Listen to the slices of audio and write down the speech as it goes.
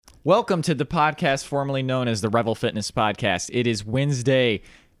Welcome to the podcast formerly known as the Revel Fitness Podcast. It is Wednesday,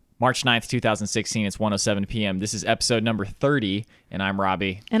 March 9th, 2016. It's 1:07 p.m. This is episode number 30, and I'm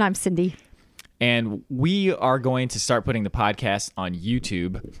Robbie. And I'm Cindy. And we are going to start putting the podcast on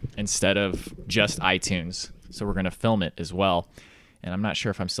YouTube instead of just iTunes. So we're going to film it as well. And I'm not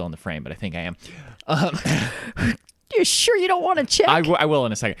sure if I'm still in the frame, but I think I am. You sure you don't want to check? I will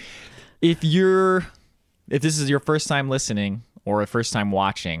in a second. If this is your first time listening or a first time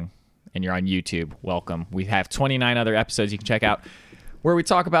watching and you're on YouTube, welcome. We have 29 other episodes you can check out where we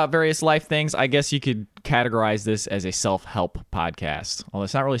talk about various life things. I guess you could categorize this as a self-help podcast. Although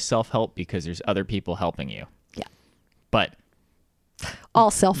it's not really self-help because there's other people helping you. Yeah. But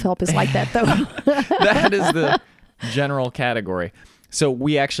all self-help is like that, though. that is the general category. So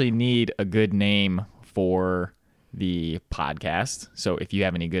we actually need a good name for the podcast. So if you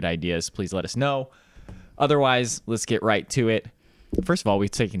have any good ideas, please let us know. Otherwise, let's get right to it. First of all,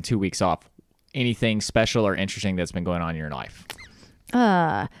 we've taken 2 weeks off. Anything special or interesting that's been going on in your life?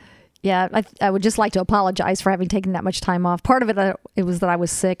 Yeah, I would just like to apologize for having taken that much time off. Part of it, it was that I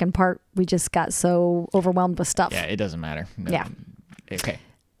was sick, and part we just got so overwhelmed with stuff. Yeah, it doesn't matter. No. Yeah. Okay.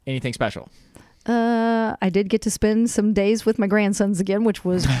 Anything special? I did get to spend some days with my grandsons again, which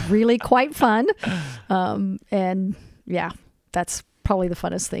was really quite fun. And yeah, that's probably the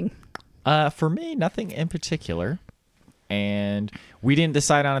funnest thing. For me, nothing in particular. And we didn't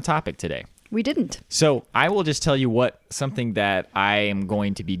decide on a topic today. We didn't. So I will just tell you something that I am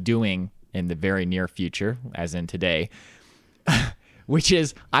going to be doing in the very near future, as in today, which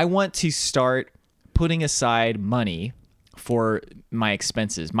is I want to start putting aside money for my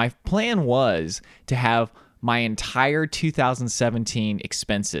expenses. My plan was to have my entire 2017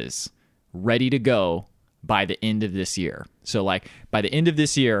 expenses ready to go by the end of this year. So like by the end of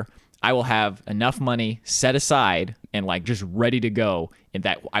this year, I will have enough money set aside and like just ready to go and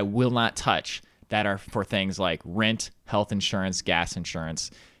that I will not touch that are for things like rent, health insurance, gas insurance,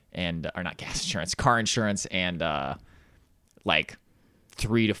 and or not gas insurance, car insurance, and like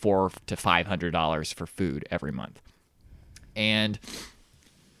 $300 to $400 to $500 for food every month. And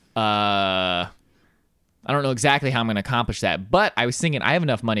I don't know exactly how I'm going to accomplish that, but I was thinking I have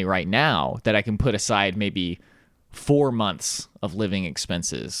enough money right now that I can put aside maybe 4 months of living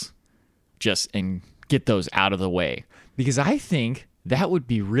expenses and get those out of the way. Because I think that would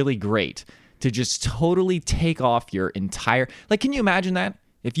be really great to just totally take off your entire... Like, can you imagine that?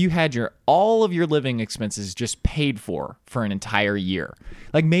 If you had all of your living expenses just paid for an entire year.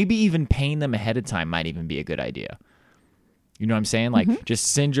 Like, maybe even paying them ahead of time might even be a good idea. You know what I'm saying? Like, just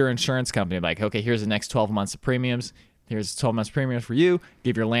send your insurance company, like, okay, here's the next 12 months of premiums. Here's 12 months premiums for you.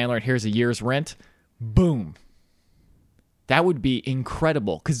 Give your landlord, here's a year's rent. Boom. That would be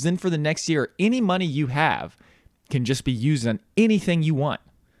incredible. Because then for the next year, any money you have can just be used on anything you want.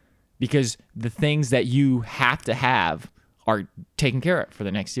 Because the things that you have to have are taken care of for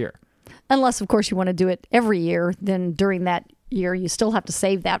the next year. Unless, of course, you want to do it every year. Then during that year, you still have to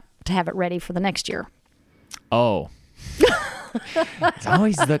save that to have it ready for the next year. Oh. It's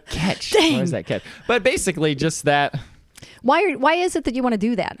always the catch. Dang. Always that catch. But basically just that. Why is it that you want to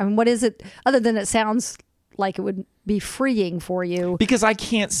do that? I mean, what is it other than it sounds like it would be freeing for you? Because I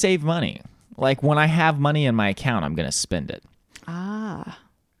can't save money. Like when I have money in my account, I'm going to spend it.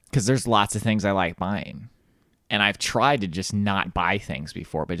 Because there's lots of things I like buying. And I've tried to just not buy things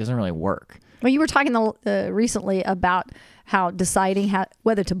before, but it doesn't really work. Well, you were talking recently about how deciding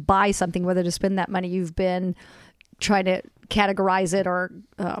whether to buy something, whether to spend that money, you've been trying to categorize it or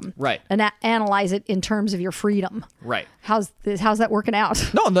right. and analyze it in terms of your freedom. Right. How's that working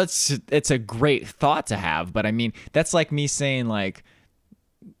out? No, it's a great thought to have, but I mean, that's like me saying like,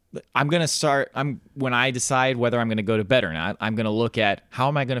 when I decide whether I'm going to go to bed or not, I'm going to look at how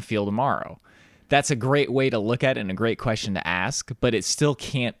am I going to feel tomorrow? That's a great way to look at it and a great question to ask, but it still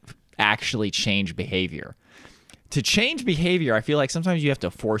can't actually change behavior. To change behavior, I feel like sometimes you have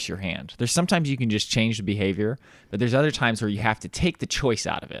to force your hand. There's sometimes you can just change the behavior, but there's other times where you have to take the choice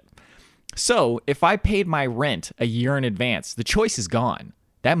out of it. So if I paid my rent a year in advance, the choice is gone.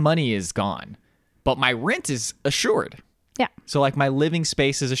 That money is gone, but my rent is assured. Yeah. So like my living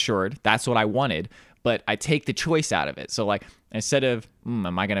space is assured. That's what I wanted, but I take the choice out of it. So like instead of,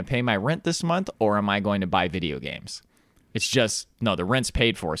 am I going to pay my rent this month or am I going to buy video games? It's just, no, the rent's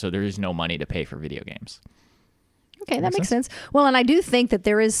paid for, so there is no money to pay for video games. Okay, that makes sense. Well, and I do think that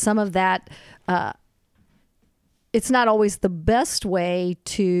there is some of that. It's not always the best way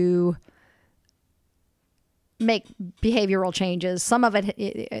to make behavioral changes. Some of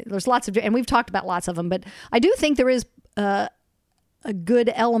it, there's lots of, and we've talked about lots of them, but I do think there is a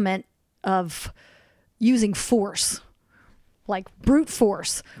good element of using force. like brute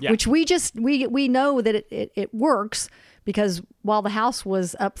force, Yeah. which we know that it works because while the house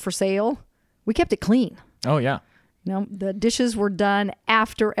was up for sale, we kept it clean. Oh, yeah. The dishes were done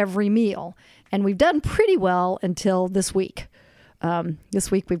after every meal, and we've done pretty well until this week.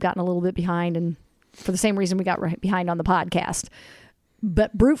 This week we've gotten a little bit behind, and for the same reason we got behind on the podcast.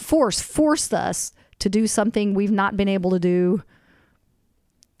 But brute force forced us to do something we've not been able to do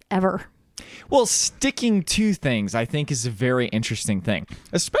ever. Well, sticking to things, I think, is a very interesting thing,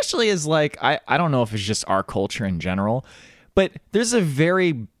 especially as like, I don't know if it's just our culture in general, but there's a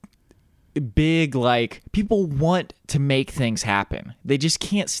very big, like, people want to make things happen. They just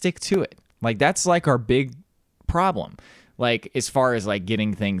can't stick to it. Like, that's like our big problem, like, as far as like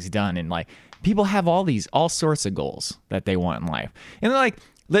getting things done. And like, people have all sorts of goals that they want in life. And like,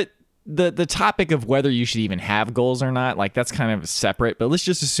 the topic of whether you should even have goals or not, like, that's kind of separate, but let's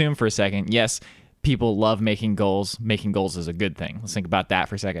just assume for a second, yes, people love making goals. Making goals is a good thing. Let's think about that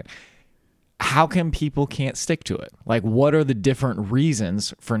for a second. How come people can't stick to it? Like, what are the different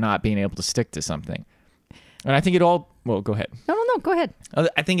reasons for not being able to stick to something? And I think well, go ahead. No, go ahead.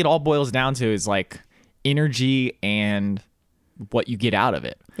 I think it all boils down to is like energy and what you get out of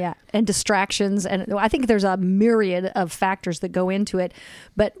it. Yeah, and distractions, and I think there's a myriad of factors that go into it.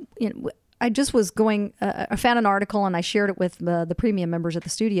 But I just was I found an article and I shared it with the premium members at the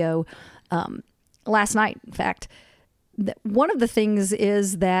studio last night. In fact, one of the things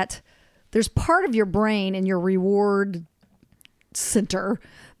is that there's part of your brain in your reward center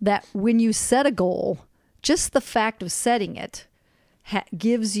that when you set a goal, just the fact of setting it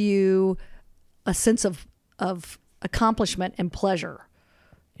gives you a sense of accomplishment and pleasure.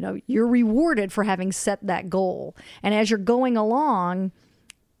 You're rewarded for having set that goal. And as you're going along,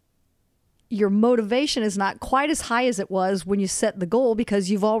 your motivation is not quite as high as it was when you set the goal because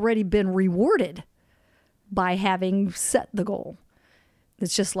you've already been rewarded by having set the goal.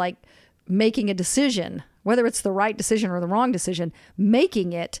 It's just like making a decision, whether it's the right decision or the wrong decision,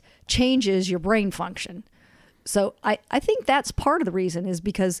 making it changes your brain function. So I think that's part of the reason is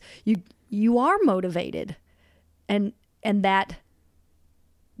because you are motivated, and that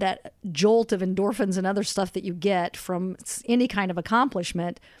jolt of endorphins and other stuff that you get from any kind of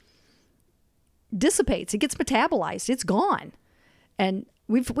accomplishment dissipates. It gets metabolized. It's gone. And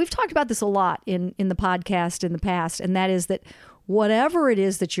we've talked about this a lot in the podcast in the past, and that is that whatever it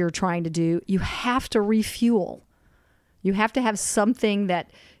is that you're trying to do, you have to refuel. You have to have something that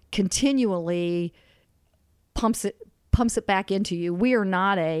continually pumps it back into you. We are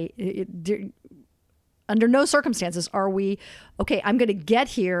not under no circumstances are we, okay, I'm going to get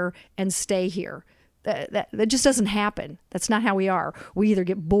here and stay here. That just doesn't happen. That's not how we are. We either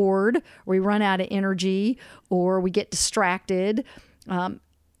get bored, or we run out of energy, or we get distracted.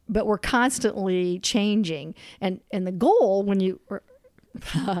 But we're constantly changing. And the goal, when you,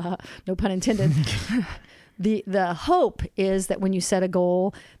 no pun intended, the hope is that when you set a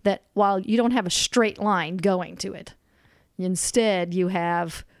goal, that while you don't have a straight line going to it, instead you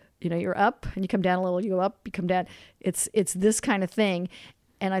have, you're up and you come down a little, you go up, you come down. It's this kind of thing.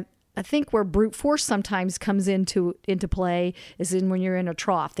 And I think where brute force sometimes comes into play is when you're in a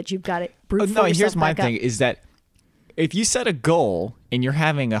trough that you've got it brute force. No, here's my thing up. Is that if you set a goal and you're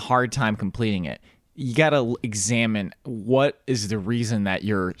having a hard time completing it, you got to examine what is the reason that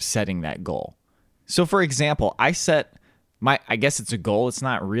you're setting that goal. So for example, I guess it's a goal. It's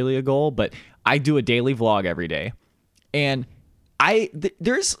not really a goal, but I do a daily vlog every day. And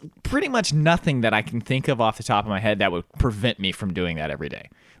there's pretty much nothing that I can think of off the top of my head that would prevent me from doing that every day.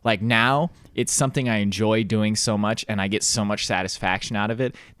 Like now, it's something I enjoy doing so much, and I get so much satisfaction out of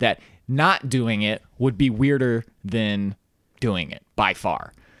it that not doing it would be weirder than doing it by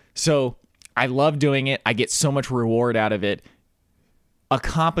far. So I love doing it. I get so much reward out of it.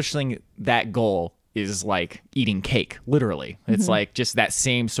 Accomplishing that goal is like eating cake, literally. Mm-hmm. It's like just that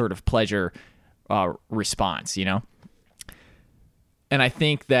same sort of pleasure response, And I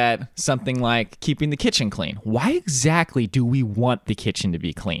think that something like keeping the kitchen clean. Why exactly do we want the kitchen to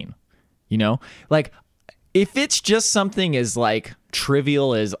be clean? Like if it's just something as like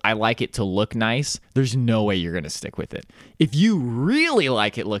trivial as I like it to look nice, there's no way you're going to stick with it. If you really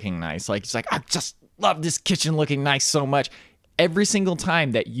like it looking nice, like it's like, I just love this kitchen looking nice so much. Every single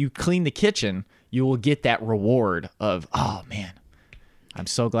time that you clean the kitchen, you will get that reward of, oh man, I'm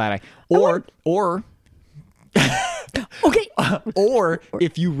so glad or okay. Or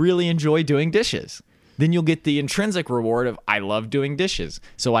if you really enjoy doing dishes, then you'll get the intrinsic reward of I love doing dishes.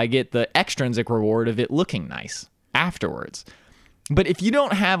 So I get the extrinsic reward of it looking nice afterwards. But if you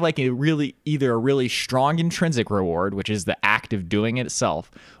don't have like either a really strong intrinsic reward, which is the act of doing it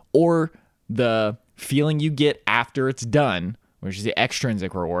itself, or the feeling you get after it's done, which is the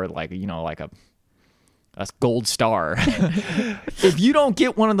extrinsic reward, like, like a gold star. If you don't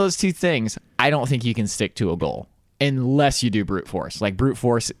get one of those two things, I don't think you can stick to a goal unless you do brute force. Like, brute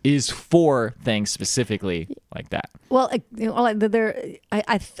force is for things specifically like that. Well,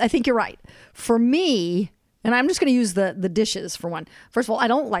 I think you're right. For me, and I'm just going to use the dishes for one. First of all, I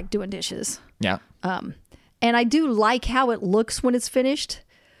don't like doing dishes. Yeah. And I do like how it looks when it's finished.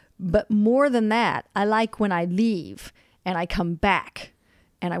 But more than that, I like when I leave and I come back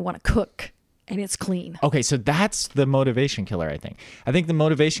and I want to cook and it's clean. Okay, so that's the motivation killer, I think. I think the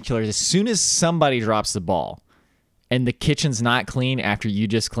motivation killer is as soon as somebody drops the ball and the kitchen's not clean after you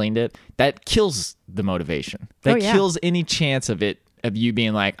just cleaned it, that kills the motivation. That kills any chance of you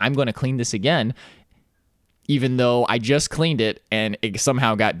being like, I'm going to clean this again, even though I just cleaned it and it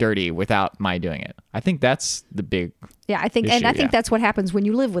somehow got dirty without my doing it. I think that's the big I think that's what happens when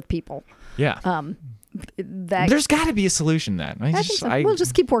you live with people. Yeah. There's got to be a solution then. We'll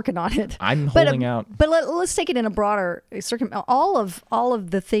just keep working on it. I'm holding out. But let's take it in a broader circumstance. All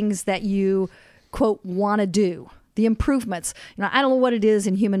of the things that you, quote, want to do, the improvements. I don't know what it is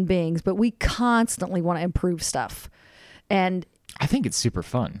in human beings, but we constantly want to improve stuff. And I think it's super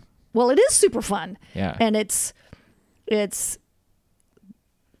fun. Well, it is super fun. Yeah. And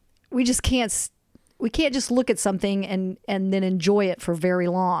we can't just look at something and then enjoy it for very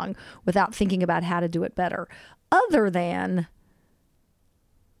long without thinking about how to do it better. Other than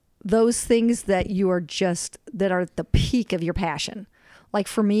those things that that are at the peak of your passion. Like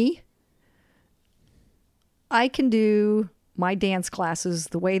for me, I can do my dance classes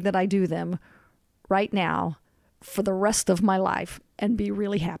the way that I do them right now for the rest of my life and be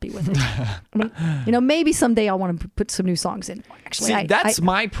really happy with it. Maybe someday I want to put some new songs in. Actually, that's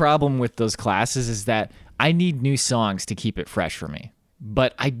my problem with those classes is that I need new songs to keep it fresh for me,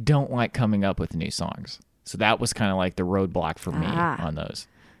 but I don't like coming up with new songs. So that was kind of like the roadblock for me on those.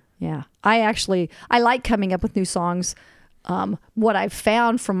 Yeah. I like coming up with new songs. What I've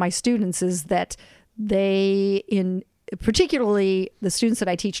found from my students is that particularly the students that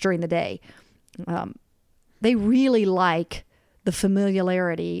I teach during the day, they really like the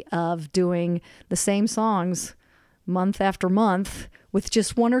familiarity of doing the same songs month after month with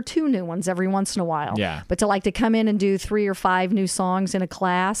just one or two new ones every once in a while. Yeah. But to come in and do 3 or 5 new songs in a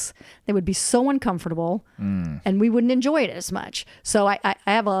class, they would be so uncomfortable and we wouldn't enjoy it as much. So I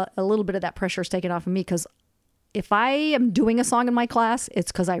have a little bit of that pressure is taken off of me because if I am doing a song in my class,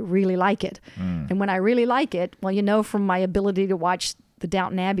 it's because I really like it. And when I really like it, well, from my ability to watch the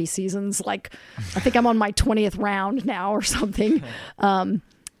Downton Abbey seasons, like I think I'm on my 20th round now or something.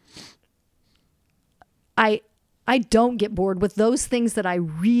 I don't get bored with those things that I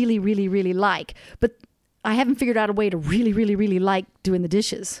really, really, really like, but I haven't figured out a way to really, really, really like doing the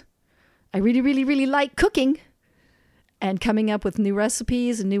dishes. I really, really, really like cooking and coming up with new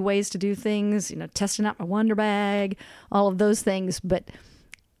recipes and new ways to do things, testing out my Wonder Bag, all of those things. But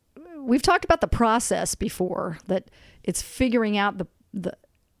we've talked about the process before, that it's figuring out the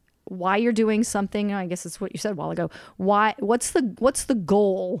why you're doing something. I guess it's what you said a while ago. What's the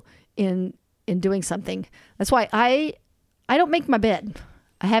goal in doing something? That's why I don't make my bed.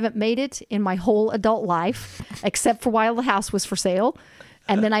 I haven't made it in my whole adult life, except for while the house was for sale.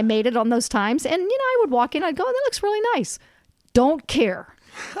 And then I made it on those times. And, I would walk in, I'd go, oh, that looks really nice. Don't care.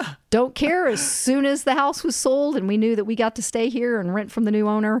 Don't care. As soon as the house was sold and we knew that we got to stay here and rent from the new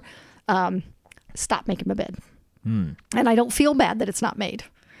owner, stop making my bed. And I don't feel bad that it's not made.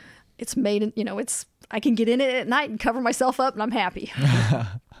 It's made, I can get in it at night and cover myself up and I'm happy.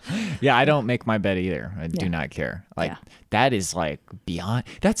 Yeah, I don't make my bed either. I do not care. That is beyond,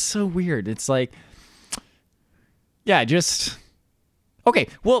 that's so weird. It's okay.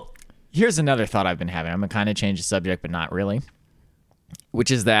 Well, here's another thought I've been having. I'm going to kind of change the subject, but not really, which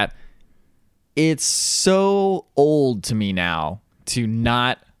is that it's so old to me now to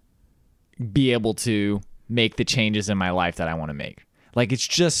not be able to make the changes in my life that I want to make. It's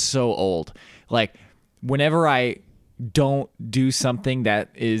just so old. Whenever I don't do something that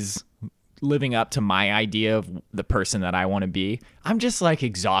is living up to my idea of the person that I want to be, I'm just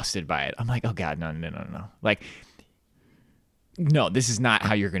exhausted by it. I'm like, oh God, no. No, this is not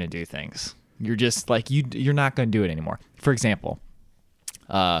how you're going to do things. You're just you're not going to do it anymore. For example,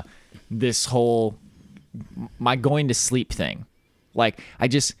 this whole, my going to sleep thing. I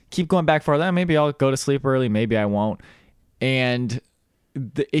just keep going back for that. Maybe I'll go to sleep early. Maybe I won't. And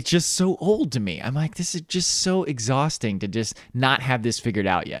it's just so old to me. I'm like, this is just so exhausting to just not have this figured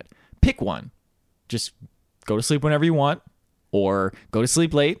out yet. Pick one. Just go to sleep whenever you want, or go to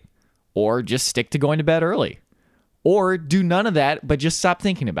sleep late, or just stick to going to bed early, or do none of that, but just stop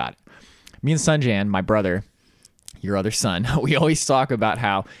thinking about it. Me and Sanjan, my brother, your other son, we always talk about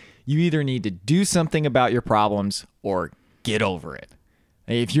how you either need to do something about your problems or get over it.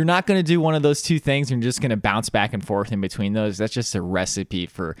 If you're not going to do one of those two things, you're just going to bounce back and forth in between those. That's just a recipe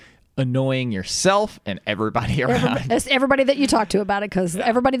for annoying yourself and everybody around. It's everybody that you talk to about it, because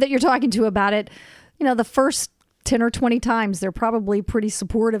everybody that you're talking to about it, the first 10 or 20 times, they're probably pretty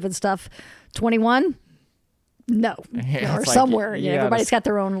supportive and stuff. 21? No. Yeah, or like, somewhere. you Everybody's got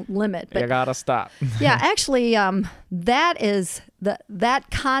their own limit. But You gotta stop. yeah, actually, that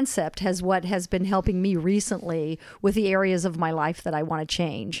concept what has been helping me recently with the areas of my life that I want to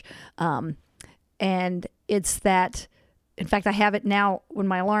change. And it's that, in fact, I have it now when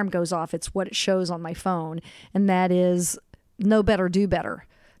my alarm goes off, it's what it shows on my phone. And that is know better, do better.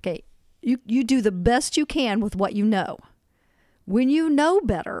 Okay. You do the best you can with what you know. When you know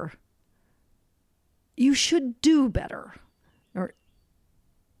better, you should do better. Or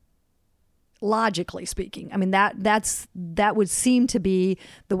logically speaking, I mean, that would seem to be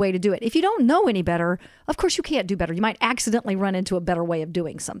the way to do it. If you don't know any better, of course you can't do better. You might accidentally run into a better way of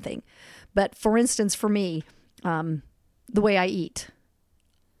doing something. But for instance, for me, the way I eat.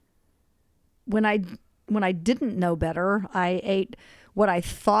 When I didn't know better, I ate what I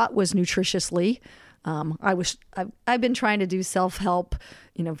thought was nutritiously. I've been trying to do self-help,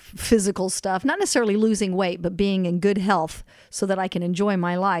 physical stuff, not necessarily losing weight, but being in good health so that I can enjoy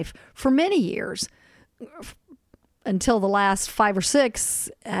my life for many years. Until the last 5 or 6,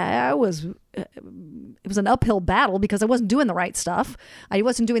 it was an uphill battle because I wasn't doing the right stuff. I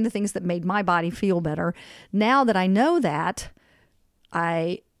wasn't doing the things that made my body feel better. Now that I know that,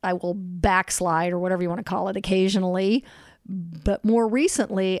 I will backslide or whatever you want to call it occasionally. But more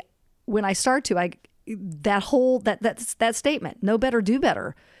recently, when I start to, that statement, know better, do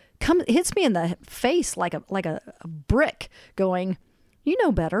better, hits me in the face like a brick, going, you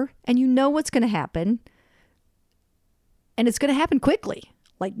know better, and you know what's going to happen, and it's going to happen quickly.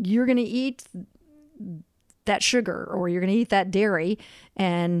 Like, you're going to eat that sugar or you're going to eat that dairy,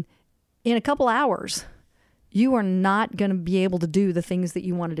 and in a couple hours, you are not going to be able to do the things that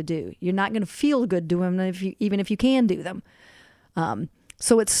you wanted to do. You're not going to feel good doing them even if you can do them.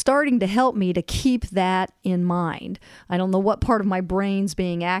 So it's starting to help me to keep that in mind. I don't know what part of my brain's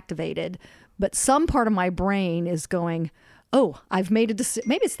being activated, but some part of my brain is going, oh, I've made a decision.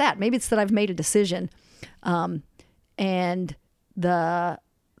 Maybe it's that. Maybe it's that I've made a decision. And the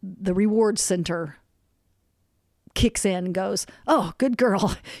reward center kicks in and goes, oh, good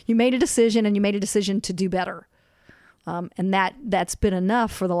girl. You made a decision, and you made a decision to do better. And that's been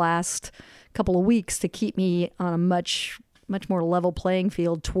enough for the last couple of weeks to keep me on a much more level playing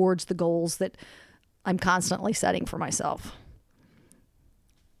field towards the goals that I'm constantly setting for myself.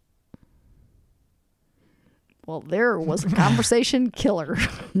 Well, there was a conversation killer.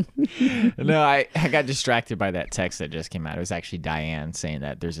 No, I got distracted by that text that just came out. It was actually Diane saying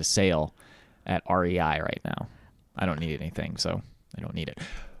that there's a sale at REI right now. I don't need anything, so I don't need it.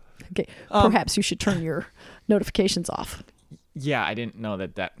 Okay, perhaps you should turn your notifications off. Yeah, I didn't know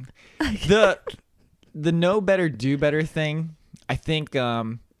that. The know better, do better thing, I think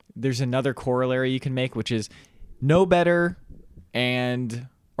there's another corollary you can make, which is know better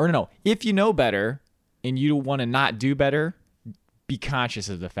if you know better and you want to not do better, be conscious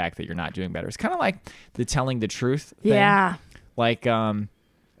of the fact that you're not doing better. It's kind of like the telling the truth thing. Yeah. Like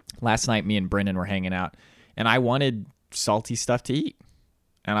last night, me and Brendan were hanging out, and I wanted salty stuff to eat.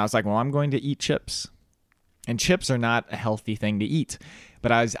 And I was like, well, I'm going to eat chips. And chips are not a healthy thing to eat.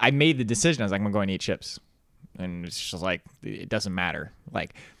 But I made the decision. I was like, I'm going to eat chips. And it's just like, it doesn't matter.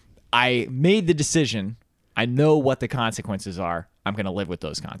 Like, I made the decision. I know what the consequences are. I'm going to live with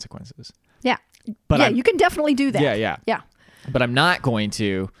those consequences. Yeah. But you can definitely do that. Yeah. But I'm not going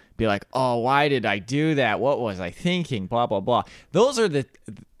to be like, oh, why did I do that? What was I thinking? Blah, blah, blah.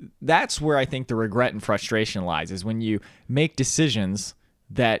 That's where I think the regret and frustration lies, is when you make decisions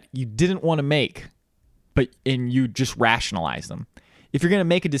that you didn't want to make, and you just rationalize them. If you're going to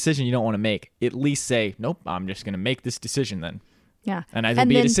make a decision you don't want to make, at least say, nope, I'm just going to make this decision then. Yeah. And it'll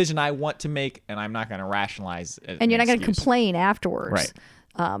be a decision I want to make, and I'm not going to rationalize it. And you're not going to complain afterwards.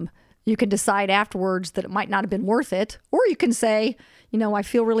 Right. You can decide afterwards that it might not have been worth it, or you can say, I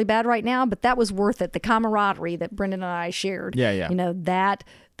feel really bad right now, but that was worth it. The camaraderie that Brendan and I shared. Yeah.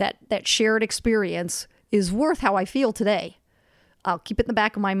 That shared experience is worth how I feel today. I'll keep it in the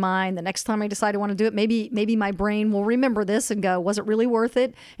back of my mind. The next time I decide I want to do it, maybe my brain will remember this and go, was it really worth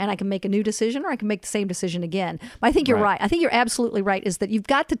it? And I can make a new decision, or I can make the same decision again. But I think you're right. I think you're absolutely right, is that you've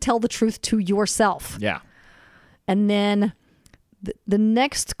got to tell the truth to yourself. Yeah. And then the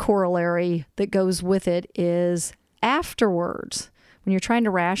next corollary that goes with it is afterwards, when you're trying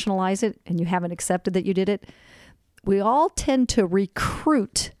to rationalize it and you haven't accepted that you did it, we all tend to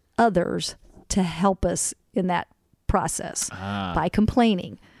recruit others to help us in that process by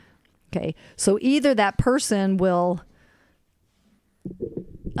complaining. Okay. So either that person will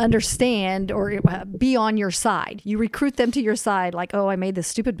understand or be on your side. You recruit them to your side, like, oh, I made this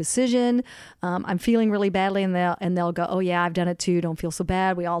stupid decision. I'm feeling really badly. And they'll go, oh yeah, I've done it too. Don't feel so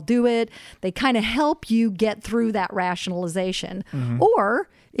bad. We all do it. They kind of help you get through that rationalization. Or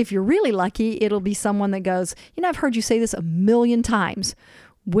if you're really lucky, it'll be someone that goes, I've heard you say this 1,000,000 times.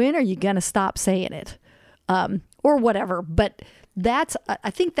 When are you going to stop saying it? Or whatever. But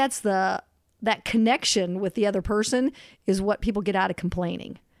I think that's that connection with the other person is what people get out of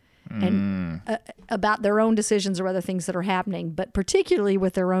complaining and about their own decisions or other things that are happening, but particularly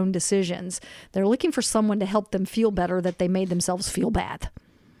with their own decisions. They're looking for someone to help them feel better that they made themselves feel bad.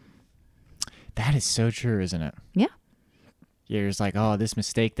 That is so true, isn't it? Yeah. You're just like, oh, this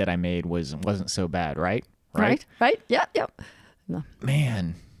mistake that I made wasn't so bad, right? Right. Yeah. No.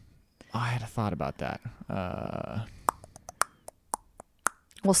 Man, I had a thought about that.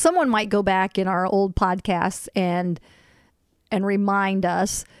 Well, someone might go back in our old podcasts and remind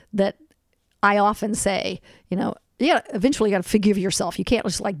us that I often say, eventually you got to forgive yourself. You can't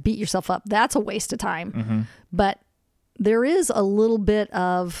just like beat yourself up. That's a waste of time. But there is a little bit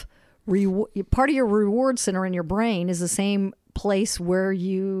of part of your reward center in your brain is the same place where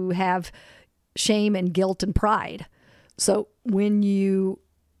you have shame and guilt and pride. So when you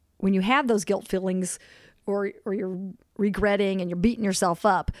have those guilt feelings or you're regretting and you're beating yourself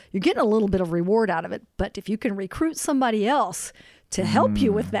up, you're getting a little bit of reward out of it. But if you can recruit somebody else to help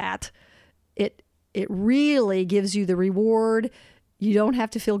you with that, it really gives you the reward. You don't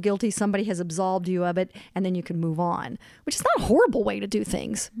have to feel guilty. Somebody has absolved you of it, and then you can move on, which is not a horrible way to do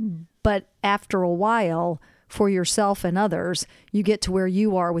things. But after a while, for yourself and others, you get to where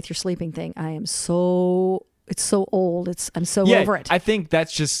you are with your sleeping thing. It's so old. I'm so over it. I think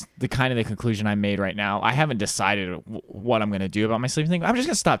that's just the conclusion I made right now. I haven't decided what I'm going to do about my sleeping thing. I'm just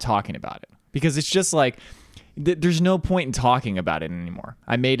going to stop talking about it because it's just like there's no point in talking about it anymore.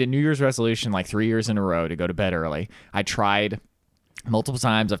 I made a New Year's resolution like 3 years in a row to go to bed early. I tried multiple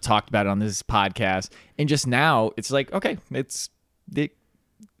times. I've talked about it on this podcast. And just now it's like, okay,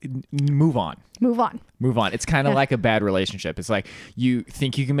 move on. It's kind of like a bad relationship. It's like you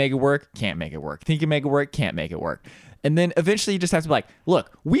think you can make it work, can't make it work. Think you can make it work, can't make it work. And then eventually you just have to be like,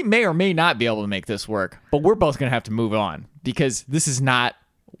 look, we may or may not be able to make this work, but we're both going to have to move on because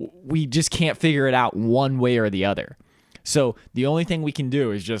we just can't figure it out one way or the other. So the only thing we can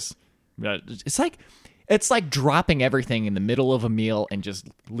do is just, it's like dropping everything in the middle of a meal and just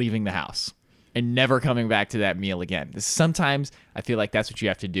leaving the house and never coming back to that meal again. Sometimes I feel like that's what you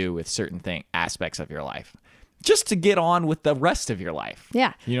have to do with certain aspects of your life, just to get on with the rest of your life.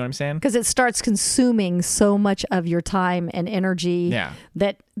 Yeah. You know what I'm saying? Because it starts consuming so much of your time and energy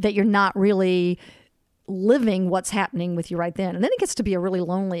that you're not really living what's happening with you right then. And then it gets to be a really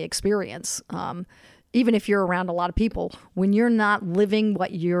lonely experience. Even if you're around a lot of people, when you're not living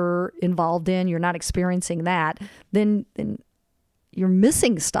what you're involved in, you're not experiencing that, then you're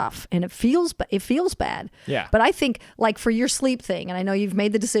missing stuff and it feels bad. Yeah. But I think like for your sleep thing, and I know you've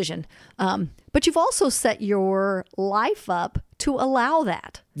made the decision, but you've also set your life up to allow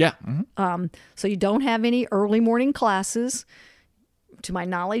that. Yeah. Mm-hmm. So you don't have any early morning classes. To my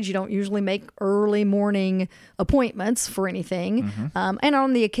knowledge, you don't usually make early morning appointments for anything. Mm-hmm. And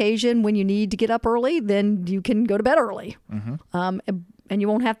on the occasion when you need to get up early, then you can go to bed early. Mm-hmm. And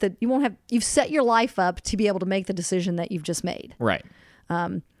you've set your life up to be able to make the decision that you've just made. Right.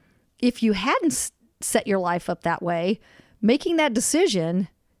 If you hadn't set your life up that way, making that decision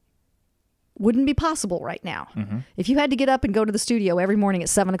wouldn't be possible right now. Mm-hmm. If you had to get up and go to the studio every morning at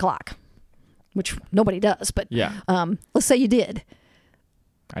 7:00, which nobody does, but let's say you did.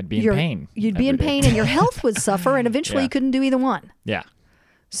 I'd be in pain. You'd be in pain and your health would suffer, and eventually you couldn't do either one. Yeah.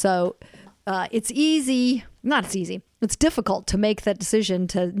 So it's easy. It's difficult to make that decision,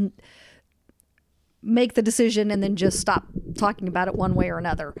 and then just stop talking about it one way or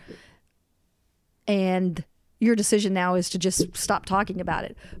another. And your decision now is to just stop talking about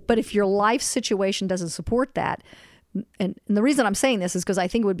it. But if your life situation doesn't support that, and the reason I'm saying this is because I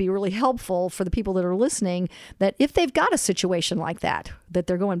think it would be really helpful for the people that are listening, that if they've got a situation like that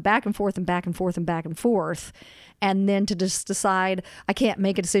they're going back and forth and back and forth and back and forth, and then to just decide, I can't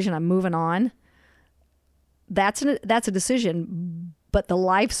make a decision, I'm moving on, that's a decision, but the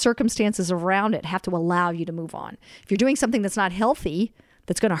life circumstances around it have to allow you to move on. If you're doing something that's not healthy,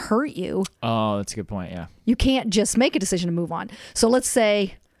 that's going to hurt you. Oh, that's a good point, yeah. You can't just make a decision to move on. So let's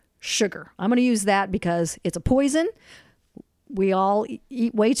say sugar. I'm going to use that because it's a poison. We all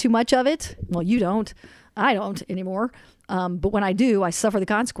eat way too much of it. Well, you don't. I don't anymore. But when I do, I suffer the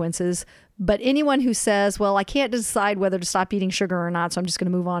consequences. But anyone who says, well, I can't decide whether to stop eating sugar or not, so I'm just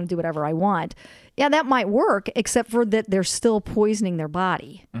going to move on and do whatever I want. Yeah, that might work, except for that they're still poisoning their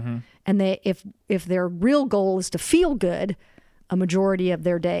body. And if their real goal is to feel good a majority of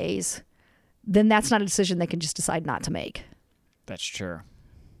their days, then that's not a decision they can just decide not to make. That's true.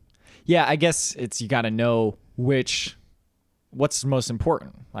 Yeah, I guess you got to know what's most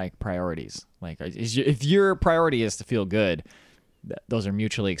important, like priorities. Like if your priority is to feel good, those are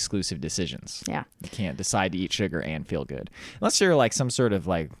mutually exclusive decisions. Yeah. You can't decide to eat sugar and feel good. Unless you're like some sort of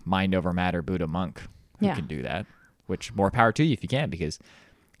like mind over matter Buddha monk who can do that, which more power to you if you can, because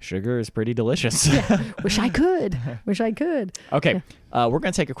sugar is pretty delicious. Wish I could. Okay. We're going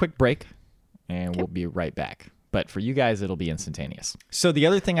to take a quick break and we'll be right back. But for you guys, it'll be instantaneous. So the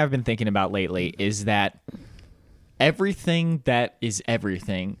other thing I've been thinking about lately is that everything that is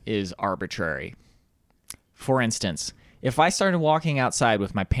everything is arbitrary. For instance, if I started walking outside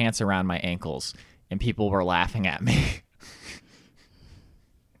with my pants around my ankles and people were laughing at me,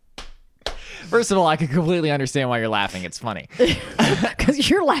 first of all, I can completely understand why you're laughing. It's funny. Because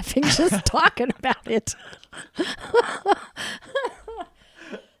you're laughing just talking about it.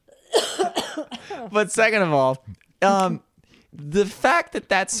 But second of all, the fact that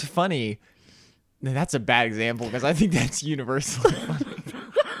that's funny, that's a bad example because I think that's universally funny.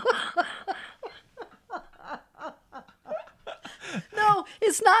 No,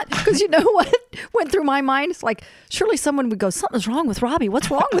 it's not. Because you know what went through my mind? It's like, surely someone would go, something's wrong with Robbie. What's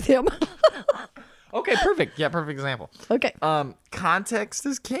wrong with him? Okay, perfect. Yeah, perfect example. Okay. Context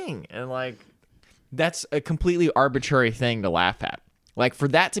is king. And like, that's a completely arbitrary thing to laugh at. Like, for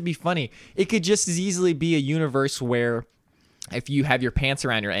that to be funny, it could just as easily be a universe where if you have your pants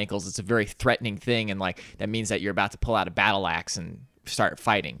around your ankles, it's a very threatening thing. And like, that means that you're about to pull out a battle axe and start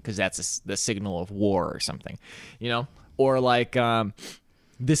fighting because that's the signal of war or something, you know? Or like,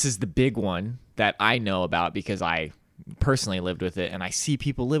 this is the big one that I know about because I personally lived with it and I see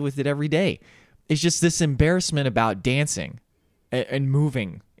people live with it every day. It's just this embarrassment about dancing and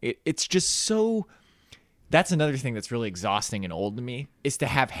moving. It's just so... That's another thing that's really exhausting and old to me, is to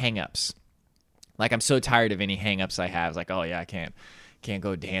have hang-ups. Like, I'm so tired of any hang-ups I have. It's like, oh, yeah, I can't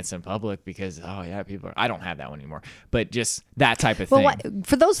go dance in public because, oh, yeah, people are... I don't have that one anymore. But just that type of thing. Well,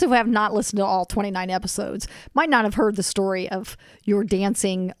 for those who have not listened to all 29 episodes, might not have heard the story of your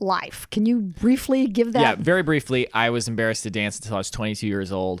dancing life. Can you briefly give that? Yeah, very briefly. I was embarrassed to dance until I was 22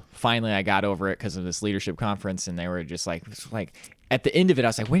 years old. Finally, I got over it because of this leadership conference, and they were just like... At the end of it, I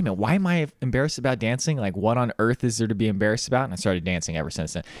was like, wait a minute, why am I embarrassed about dancing? Like, what on earth is there to be embarrassed about? And I started dancing ever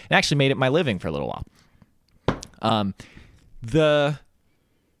since then. And actually made it my living for a little while.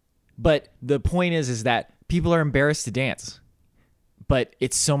 But the point is that people are embarrassed to dance. But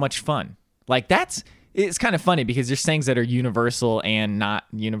it's so much fun. Like, it's kind of funny because there's things that are universal and not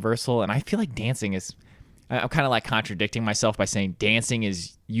universal. And I feel like dancing is... I'm kind of like contradicting myself by saying dancing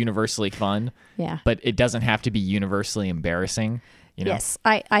is universally fun. Yeah. But it doesn't have to be universally embarrassing. You know? Yes,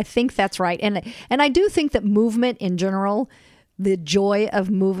 I think that's right. And I do think that movement in general, the joy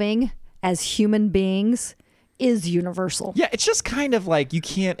of moving as human beings is universal. Yeah, it's just kind of like you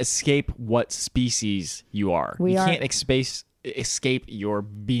can't escape what species you are. You can't escape your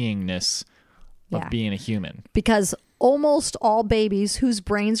beingness of being a human. Because almost all babies whose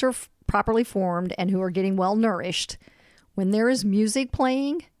brains are properly formed and who are getting well nourished, when there is music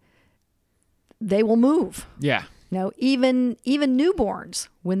playing, they will move. Yeah. You know, even newborns,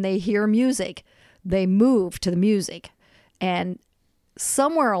 when they hear music, they move to the music. And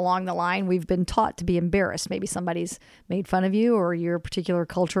somewhere along the line, we've been taught to be embarrassed. Maybe somebody's made fun of you, or your particular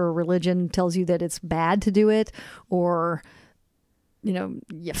culture or religion tells you that it's bad to do it, or, you know,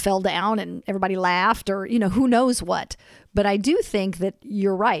 you fell down and everybody laughed, or, you know, who knows what. But I do think that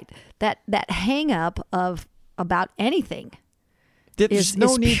you're right. That hang up of about anything There's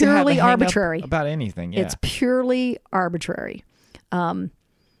no need purely to have a arbitrary about anything. Yeah. It's purely arbitrary. And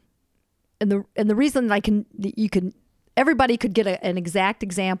the reason that everybody could get an exact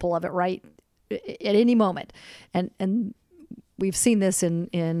example of it right at any moment. And we've seen this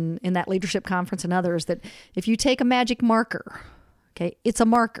in that leadership conference and others, that if you take a magic marker, okay, it's a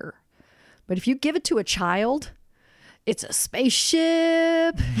marker. But if you give it to a child, it's a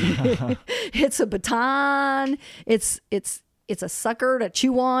spaceship, it's a baton, it's a sucker to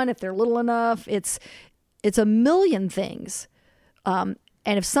chew on if they're little enough. It's a million things. And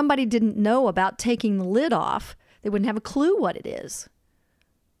if somebody didn't know about taking the lid off, they wouldn't have a clue what it is.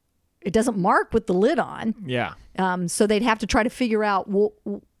 It doesn't mark with the lid on. Yeah. So they'd have to try to figure out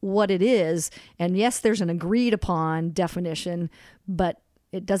what it is. And yes, there's an agreed upon definition, but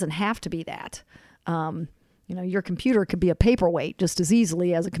it doesn't have to be that. Your computer could be a paperweight just as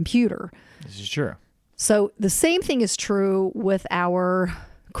easily as a computer. This is true. So the same thing is true with our,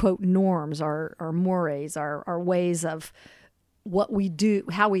 quote, norms, our mores, our ways of what we do,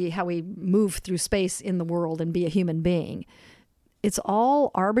 how we move through space in the world and be a human being. It's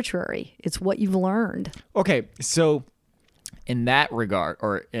all arbitrary. It's what you've learned. Okay, so in that regard,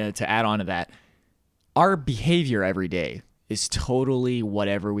 or to add on to that, our behavior every day is totally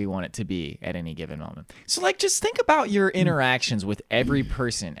whatever we want it to be at any given moment. So like, just think about your interactions with every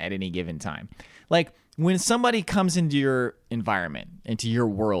person at any given time. Like when somebody comes into your environment, into your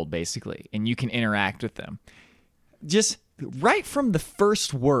world, basically, and you can interact with them, just right from the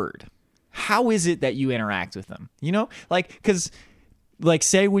first word, how is it that you interact with them? Because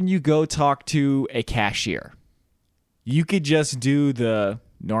say when you go talk to a cashier, you could just do the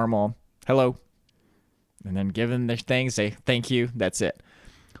normal hello, and then give them their thing, say thank you, that's it.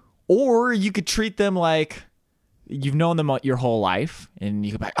 Or you could treat them like you've known them your whole life, and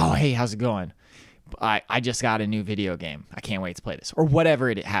you could be like, oh, hey, how's it going? I just got a new video game. I can't wait to play this. Or whatever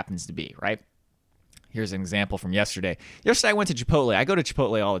it happens to be, right? Here's an example from yesterday. Yesterday I went to Chipotle. I go to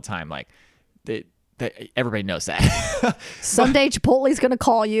Chipotle all the time. Like, everybody knows that. Someday Chipotle's going to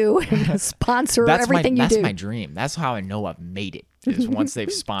call you and sponsor everything you do. That's my dream. That's how I know I've made it, is once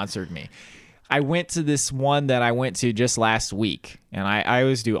they've sponsored me. I went to this one that I went to just last week, and I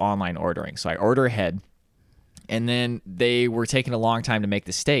always do online ordering. So I order ahead, and then they were taking a long time to make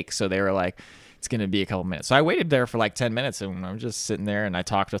the steak. So they were like, it's going to be a couple minutes. So I waited there for like 10 minutes, and I'm just sitting there, and I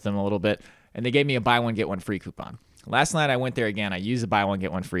talked with them a little bit, and they gave me a buy one, get one free coupon. Last night I went there again. I used the buy one,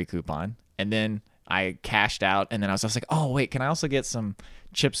 get one free coupon, and then I cashed out, and then I was like, oh, wait, can I also get some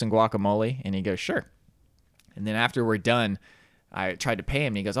chips and guacamole? And he goes, sure. And then after we're done, I tried to pay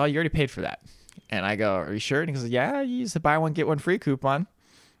him, and he goes, oh, you already paid for that. And I go, are you sure? And he goes, yeah, you used the buy one, get one free coupon.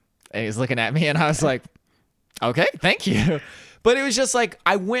 And he's looking at me, and I was like, okay, thank you. But it was just like,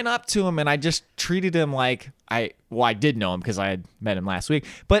 I went up to him and I just treated him like I did know him because I had met him last week,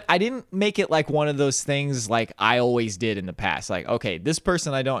 but I didn't make it like one of those things like I always did in the past. Like, okay, this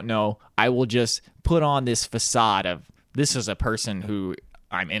person I don't know, I will just put on this facade of this is a person who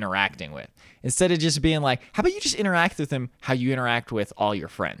I'm interacting with. Instead of just being like, how about you just interact with him how you interact with all your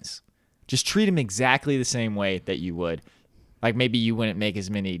friends? Just treat him exactly the same way that you would. Like maybe you wouldn't make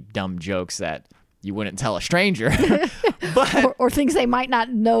as many dumb jokes that you wouldn't tell a stranger. But or things they might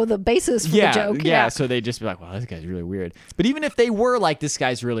not know the basis for the joke. Yeah, so they'd just be like, well, this guy's really weird. But even if they were like, this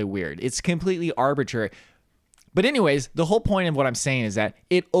guy's really weird, it's completely arbitrary. But anyways, the whole point of what I'm saying is that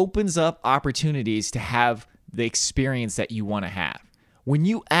it opens up opportunities to have the experience that you want to have. When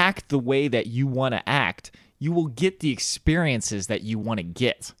you act the way that you want to act, you will get the experiences that you want to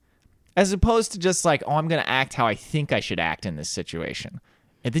get. As opposed to just like, oh, I'm going to act how I think I should act in this situation.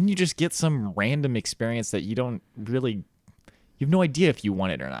 And then you just get some random experience that you have no idea if you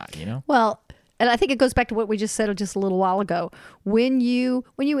want it or not, you know? Well, and I think it goes back to what we just said just a little while ago. When you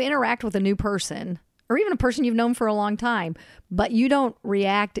interact with a new person, or even a person you've known for a long time, but you don't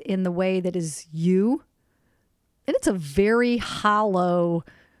react in the way that is you, and it's a very hollow,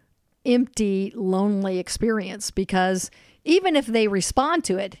 empty, lonely experience, because even if they respond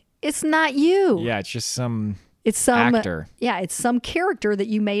to it, it's not you. Yeah, it's just some actor. Yeah, it's some character that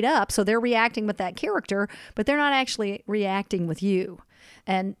you made up. So they're reacting with that character, but they're not actually reacting with you.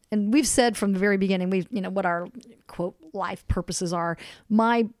 And we've said from the very beginning, what our quote life purposes are.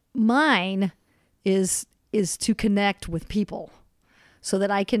 Mine is to connect with people, so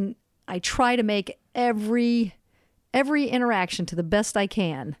that I try to make every interaction, to the best I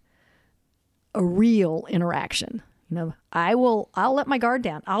can, a real interaction. I'll let my guard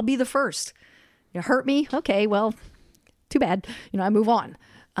down. I'll be the first. You hurt me? Okay, well, too bad. I move on.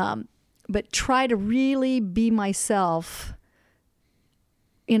 But try to really be myself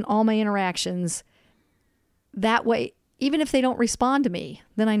in all my interactions. That way, even if they don't respond to me,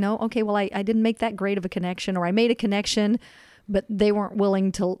 then I know, okay, well, I didn't make that great of a connection, or I made a connection, but they weren't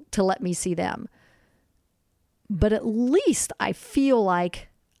willing to let me see them. But at least I feel like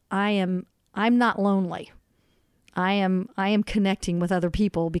I'm not lonely. I am connecting with other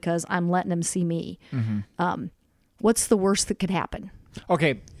people because I'm letting them see me. Mm-hmm. What's the worst that could happen?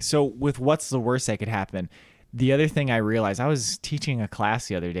 Okay, so with what's the worst that could happen, the other thing I realized, I was teaching a class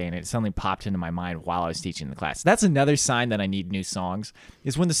the other day, and it suddenly popped into my mind while I was teaching the class. That's another sign that I need new songs,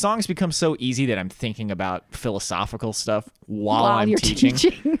 is when the songs become so easy that I'm thinking about philosophical stuff while I'm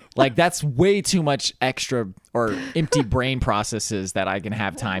teaching. Like, that's way too much extra or empty brain processes that I can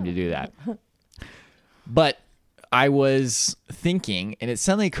have time to do that. But I was thinking, and it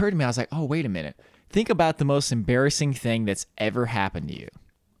suddenly occurred to me, I was like, oh, wait a minute. Think about the most embarrassing thing that's ever happened to you.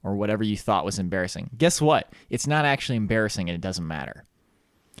 or whatever you thought was embarrassing. Guess what? It's not actually embarrassing and it doesn't matter.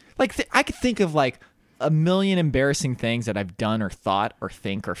 Like I could think of like a million embarrassing things that I've done or thought or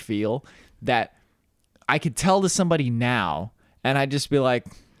think or feel that I could tell to somebody now and I'd just be like,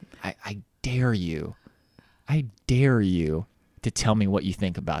 I dare you to tell me what you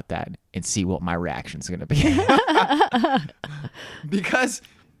think about that and see what my reaction's going to be. Because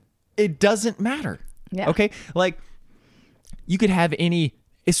it doesn't matter. Yeah. Okay? Like you could have any,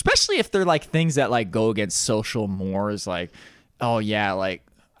 especially if they're like things that like go against social mores, like, oh yeah, like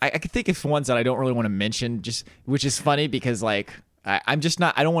I could think of ones that I don't really want to mention, just which is funny because like I'm just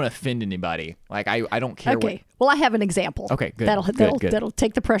not. I don't want to offend anybody. Like I don't care. Okay. Well, I have an example. Okay. Good. That'll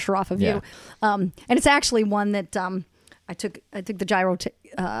take the pressure off of you. And it's actually one that I took the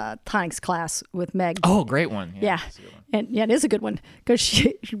gyrotonics class with Meg. Oh, great one. Yeah. And yeah, it is a good one because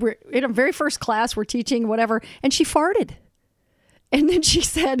we're in our very first class. We're teaching whatever, and she farted, and then she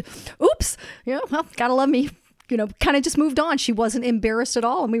said, "Oops, well, gotta love me." Kind of just moved on. She wasn't embarrassed at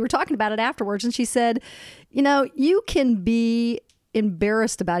all. And we were talking about it afterwards. And she said, you can be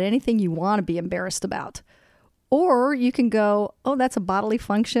embarrassed about anything you want to be embarrassed about. Or you can go, oh, that's a bodily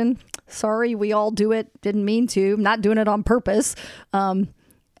function. Sorry, we all do it. Didn't mean to. I'm not doing it on purpose. And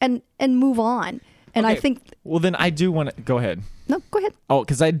move on. And okay. I think... Well, then I do want to... Go ahead. No, go ahead. Oh,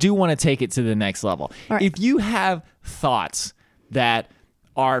 because I do want to take it to the next level. All right. If you have thoughts that...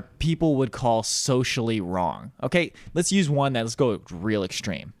 people would call socially wrong. Okay, let's use one let's go real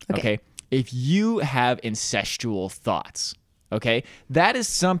extreme. Okay, if you have incestual thoughts, okay, that is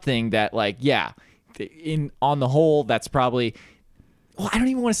something that like, yeah, on the whole, that's probably, well, I don't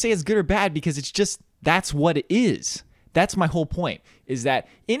even want to say it's good or bad because it's just, that's what it is. That's my whole point, is that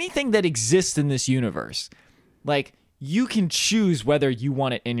anything that exists in this universe, like you can choose whether you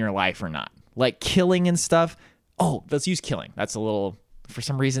want it in your life or not. Like killing and stuff. Oh, let's use killing. That's a little... For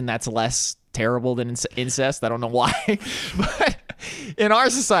some reason, that's less terrible than incest. I don't know why. But in our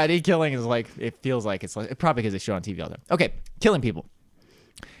society, killing is like, it feels like it's like, probably because they show it on TV all the time. Okay, killing people.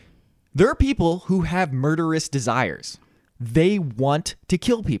 There are people who have murderous desires. They want to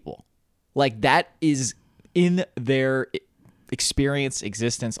kill people. Like that is in their experience,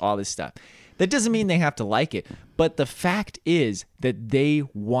 existence, all this stuff. That doesn't mean they have to like it, but the fact is that they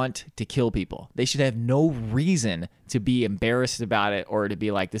want to kill people. They should have no reason to be embarrassed about it or to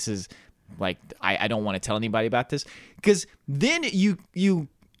be like, this is like, I don't want to tell anybody about this. Because then you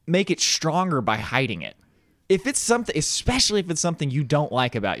make it stronger by hiding it. If it's something, especially if it's something you don't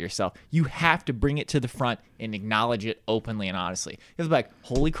like about yourself, you have to bring it to the front and acknowledge it openly and honestly. It's like,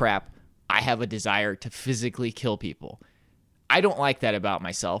 holy crap, I have a desire to physically kill people. I don't like that about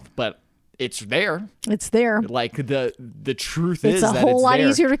myself, but it's there. It's there. Like the truth is that it's there. It's a whole lot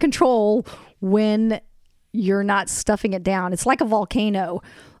easier to control when you're not stuffing it down. It's like a volcano.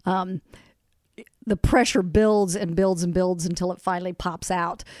 The pressure builds and builds and builds until it finally pops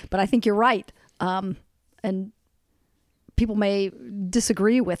out. But I think you're right. And people may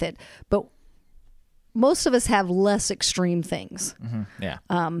disagree with it, but most of us have less extreme things. Mm-hmm. Yeah.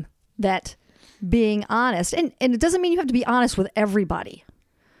 That being honest, and it doesn't mean you have to be honest with everybody.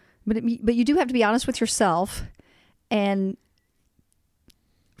 But you do have to be honest with yourself. And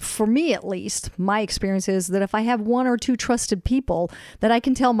for me, at least, my experience is that if I have one or two trusted people that I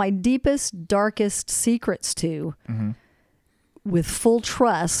can tell my deepest, darkest secrets to with full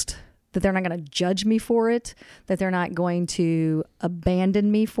trust that they're not going to judge me for it, that they're not going to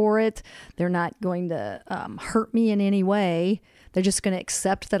abandon me for it, they're not going to hurt me in any way. They're just going to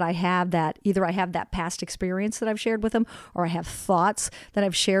accept that I have that. Either I have that past experience that I've shared with them, or I have thoughts that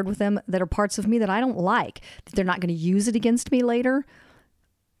I've shared with them that are parts of me that I don't like, that they're not going to use it against me later.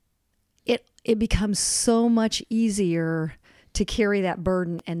 It becomes so much easier to carry that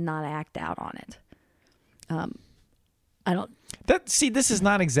burden and not act out on it. This is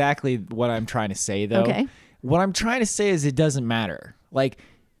not exactly what I'm trying to say, though. Okay. What I'm trying to say is it doesn't matter. Like,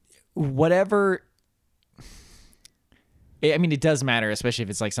 whatever... I mean, it does matter, especially if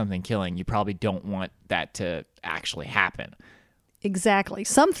it's like something killing. You probably don't want that to actually happen. Exactly.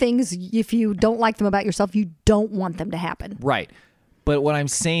 Some things, if you don't like them about yourself, you don't want them to happen. Right. But what I'm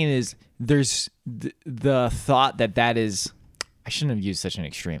saying is there's the thought that is... I shouldn't have used such an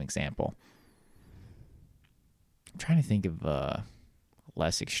extreme example. I'm trying to think of a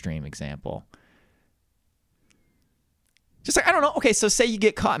less extreme example. Just like, I don't know. Okay, so say you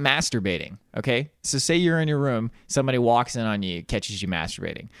get caught masturbating, okay? So say you're in your room, somebody walks in on you, catches you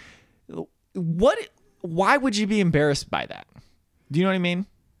masturbating. Why would you be embarrassed by that? Do you know what I mean?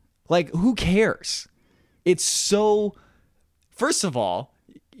 Like, who cares? It's so... First of all,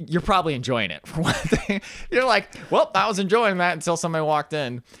 you're probably enjoying it for one thing. You're like, well, I was enjoying that until somebody walked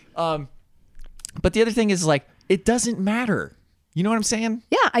in. But the other thing is like, it doesn't matter. You know what I'm saying?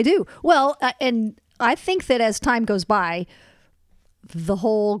 Yeah, I do. Well, and I think that as time goes by,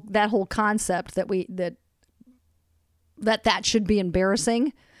 that whole concept that should be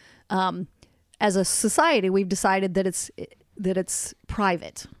embarrassing. As a society, we've decided that it's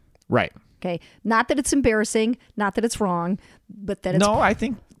private. Right. Okay. Not that it's embarrassing, not that it's wrong, but that it's I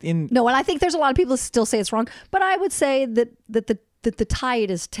think no, and I think there's a lot of people who still say it's wrong, but I would say that the tide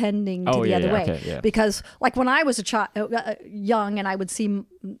is tending to the other way. Okay, yeah. Because like when I was a child, young, and I would see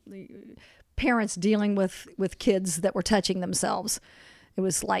parents dealing with kids that were touching themselves, it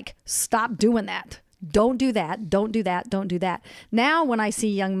was like, stop doing that. Don't do that. Don't do that. Don't do that. Now, when I see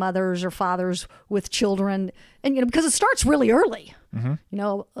young mothers or fathers with children, and because it starts really early.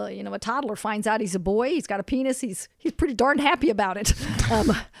 Mm-hmm. A toddler finds out he's a boy. He's got a penis. He's pretty darn happy about it.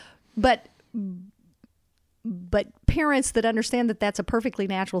 But parents that understand that that's a perfectly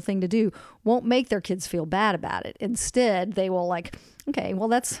natural thing to do won't make their kids feel bad about it. Instead, they will like, okay, well,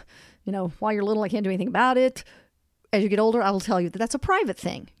 that's, while you're little, I can't do anything about it. As you get older, I will tell you that that's a private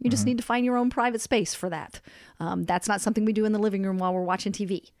thing. You just need to find your own private space for that. That's not something we do in the living room while we're watching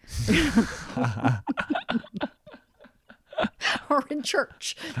TV. Or in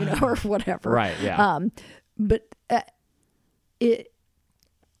church, or whatever. Right, yeah. But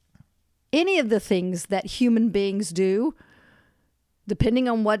any of the things that human beings do, depending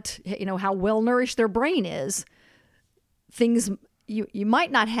on what, how well nourished their brain is, you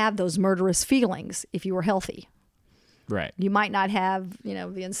might not have those murderous feelings if you were healthy. Right. You might not have,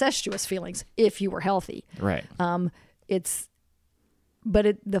 the incestuous feelings if you were healthy. Right. The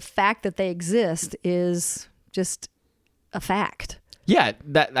fact that they exist is just a fact. Yeah,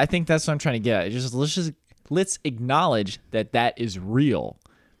 I think that's what I'm trying to get at. Let's acknowledge that is real,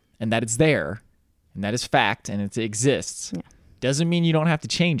 and that it's there, and that is fact, and it exists. Yeah. Doesn't mean you don't have to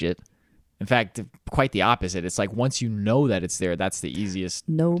change it. In fact, quite the opposite. It's like once you know that it's there, that's the easiest.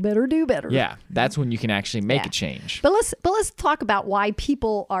 Know better, do better. Yeah, that's when you can actually make a change. But let's talk about why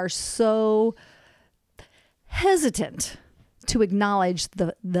people are so hesitant to acknowledge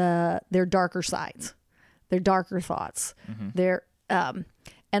their darker sides, their darker thoughts. Mm-hmm.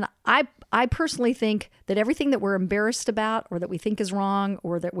 And I personally think that everything that we're embarrassed about, or that we think is wrong,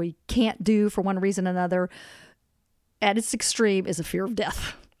 or that we can't do for one reason or another, at its extreme is a fear of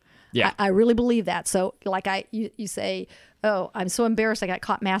death. Yeah, I really believe that. So, like you say, oh, I'm so embarrassed I got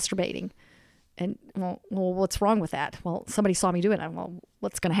caught masturbating, and well, what's wrong with that? Well, somebody saw me do it. Well,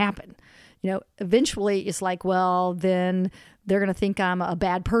 what's going to happen? Eventually, it's like, well, then they're going to think I'm a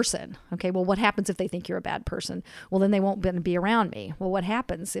bad person. Okay, well, what happens if they think you're a bad person? Well, then they won't be around me. Well, what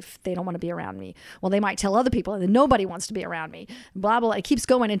happens if they don't want to be around me? Well, they might tell other people, and then nobody wants to be around me. Blah blah. It keeps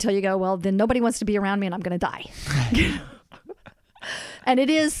going until you go, well, then nobody wants to be around me, and I'm going to die. And it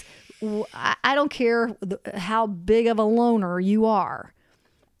is. I don't care how big of a loner you are.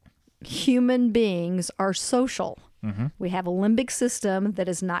 Human beings are social. Mm-hmm. We have a limbic system that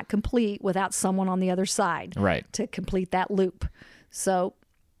is not complete without someone on the other side to complete that loop. So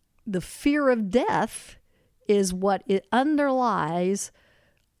the fear of death is what it underlies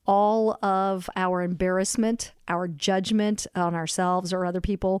all of our embarrassment, our judgment on ourselves or other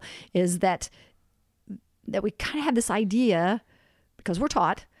people, is that we kind of have this idea, because we're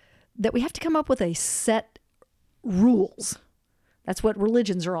taught, that we have to come up with a set rules. That's what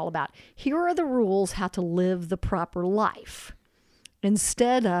religions are all about. Here are the rules how to live the proper life,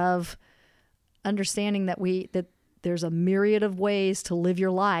 instead of understanding that there's a myriad of ways to live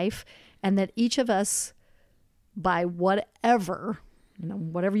your life, and that each of us, by whatever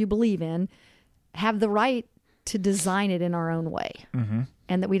you believe in, have the right to design it in our own way. Mm-hmm.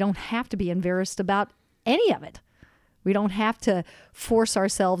 And that we don't have to be embarrassed about any of it. We don't have to force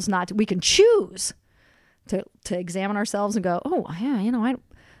ourselves not to. We can choose to examine ourselves and go, oh, yeah,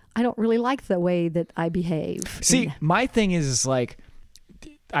 I don't really like the way that I behave. See, my thing is like,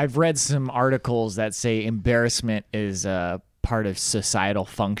 I've read some articles that say embarrassment is a part of societal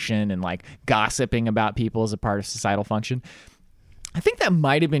function, and like gossiping about people is a part of societal function. I think that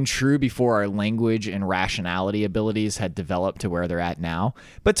might have been true before our language and rationality abilities had developed to where they're at now.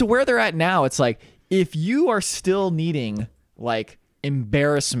 But to where they're at now, it's like, if you are still needing like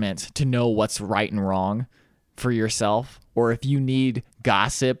embarrassment to know what's right and wrong for yourself, or if you need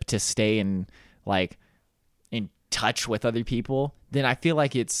gossip to stay in touch with other people, then I feel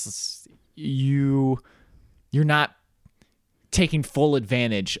like you're not taking full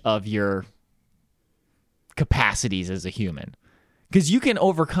advantage of your capacities as a human, because you can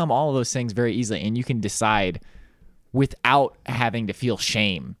overcome all of those things very easily, and you can decide without having to feel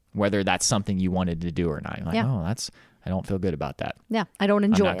shame, whether that's something you wanted to do or not. You're like, Yeah. oh, I don't feel good about that. Yeah, I don't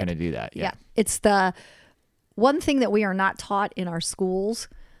enjoy I'm not it. going to do that. Yeah. It's the one thing that we are not taught in our schools.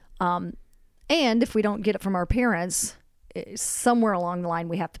 And if we don't get it from our parents, somewhere along the line,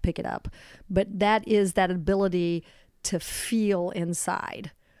 we have to pick it up. But that is that ability to feel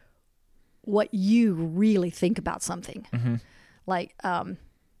inside what you really think about something. Mm-hmm. Like,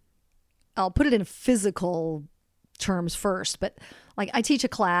 I'll put it in physical terms first, but like I teach a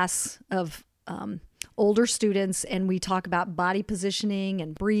class of older students, and we talk about body positioning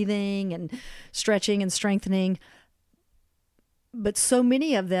and breathing and stretching and strengthening. But so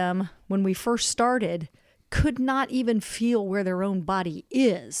many of them, when we first started, could not even feel where their own body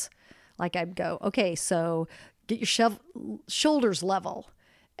is. Like I'd go, okay, so get your shoulders level.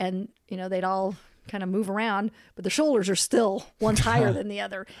 And, they'd all kind of move around, but their shoulders are still one's higher than the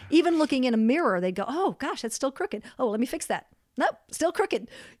other. Even looking in a mirror, they'd go, oh gosh, that's still crooked. Oh, let me fix that. Nope, still crooked.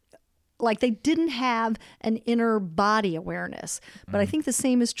 Like they didn't have an inner body awareness. But I think the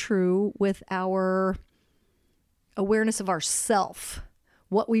same is true with our awareness of ourself,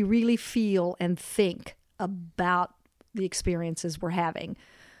 what we really feel and think about the experiences we're having.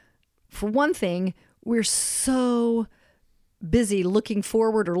 For one thing, we're so busy looking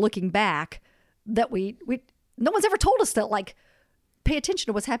forward or looking back that we no one's ever told us to like pay attention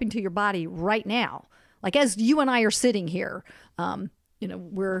to what's happening to your body right now. Like as you and I are sitting here,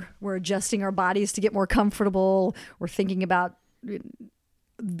 we're adjusting our bodies to get more comfortable. We're thinking about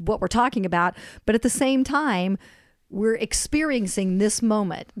what we're talking about, but at the same time, we're experiencing this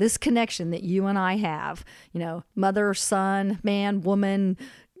moment, this connection that you and I have, mother, son, man, woman,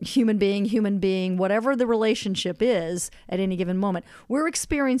 human being, whatever the relationship is at any given moment, we're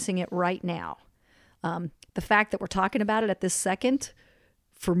experiencing it right now. The fact that we're talking about it at this second,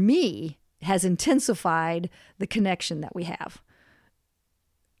 for me, has intensified the connection that we have.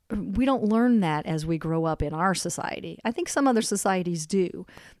 We don't learn that as we grow up in our society. I think some other societies do.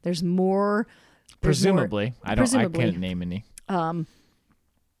 There's more. Presumably. I can't name any. I've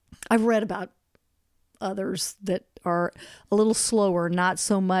read about others that are a little slower, not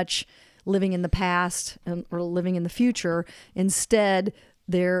so much living in the past or living in the future. Instead,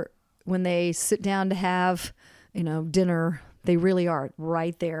 when they sit down to have, dinner, they really are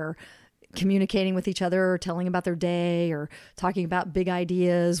right there communicating with each other, telling about their day or talking about big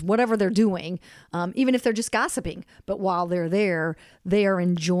ideas, whatever they're doing, even if they're just gossiping. But while they're there, they are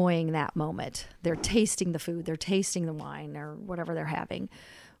enjoying that moment. They're tasting the food, they're tasting the wine or whatever they're having.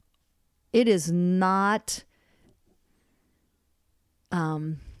 It is not,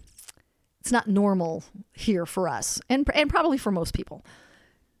 it's not normal here for us and probably for most people.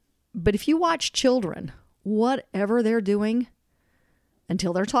 But if you watch children, whatever they're doing,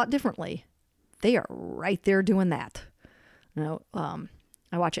 until they're taught differently, they are right there doing that. I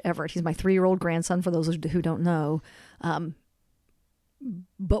watch Everett. He's my 3-year-old grandson, for those who don't know.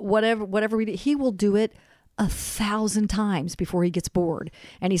 But whatever we do, he will do it 1,000 times before he gets bored.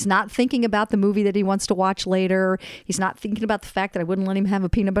 And he's not thinking about the movie that he wants to watch later. He's not thinking about the fact that I wouldn't let him have a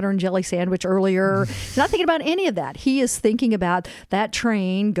peanut butter and jelly sandwich earlier. He's not thinking about any of that. He is thinking about that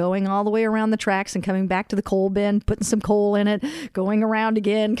train going all the way around the tracks and coming back to the coal bin, putting some coal in it, going around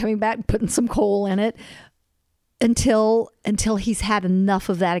again, coming back, putting some coal in it until he's had enough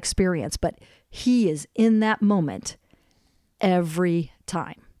of that experience. But he is in that moment every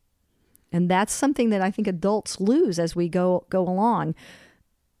time. And that's something that I think adults lose as we go along.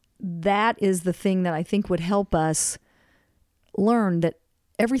 That is the thing that I think would help us learn that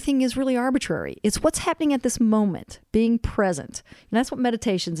everything is really arbitrary. It's what's happening at this moment, being present. And that's what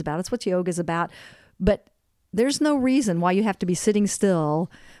meditation's about. It's what yoga's about. But there's no reason why you have to be sitting still,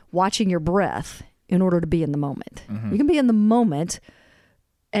 watching your breath in order to be in the moment. Mm-hmm. You can be in the moment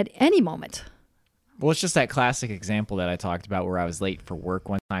at any moment. Well, it's just that classic example that I talked about where I was late for work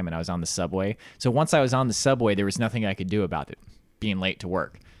one time and I was on the subway. So once I was on the subway, there was nothing I could do about it, being late to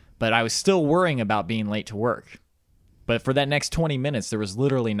work. But I was still worrying about being late to work. But for that next 20 minutes, there was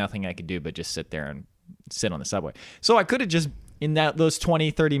literally nothing I could do but just sit there and sit on the subway. So I could have just, in those 20,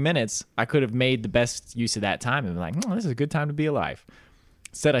 30 minutes, I could have made the best use of that time and been like, this is a good time to be alive.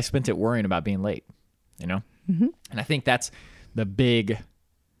 Instead, I spent it worrying about being late, Mm-hmm. And I think that's the big...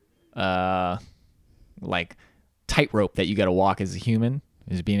 tightrope that you got to walk as a human,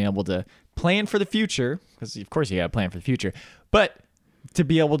 is being able to plan for the future, because of course you got to plan for the future, but to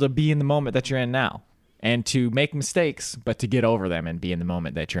be able to be in the moment that you're in now and to make mistakes, but to get over them and be in the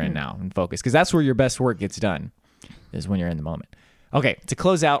moment that you're in now and focus, because that's where your best work gets done, is when you're in the moment. Okay, to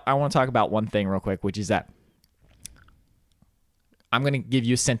close out, I want to talk about one thing real quick, which is that I'm going to give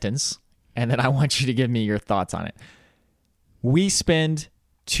you a sentence and then I want you to give me your thoughts on it. we spend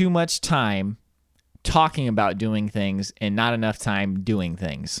too much time talking about doing things and not enough time doing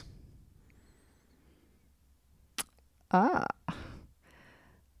things.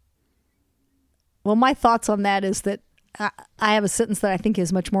 Well, my thoughts on that is that I have a sentence that I think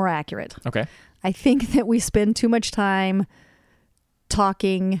is much more accurate. Okay. I think that we spend too much time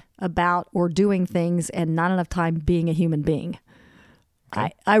talking about or doing things and not enough time being a human being.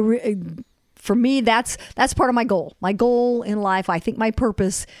 Okay. For me, that's part of my goal. My goal in life, I think my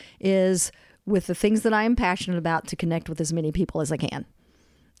purpose is with the things that I am passionate about to connect with as many people as I can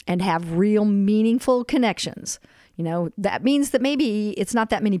and have real meaningful connections. You know, that means that maybe it's not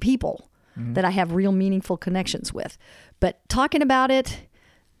that many people that I have real meaningful connections with. But talking about it,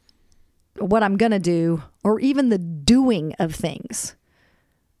 what I'm going to do, or even the doing of things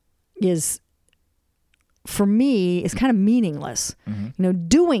is, for me, is kind of meaningless. You know,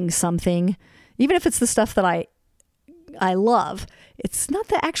 doing something, even if it's the stuff that I love, it's not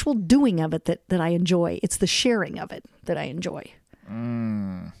the actual doing of it that I enjoy. It's the sharing of it that I enjoy.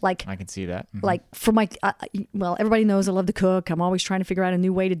 Like I can see that. Like for my, well, everybody knows I love to cook. I'm always trying to figure out a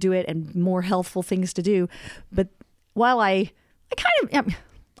new way to do it and more healthful things to do. But while I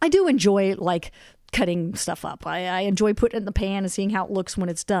do enjoy like cutting stuff up. I enjoy putting it in the pan and seeing how it looks when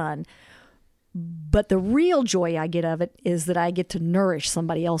it's done. But the real joy I get of it is that I get to nourish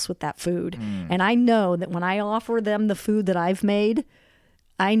somebody else with that food. And I know that when I offer them the food that I've made,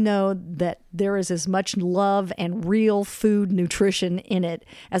 I know that there is as much love and real food nutrition in it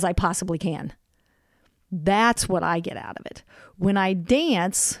as I possibly can. That's what I get out of it. When I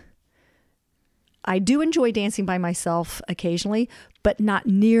dance, I do enjoy dancing by myself occasionally, but not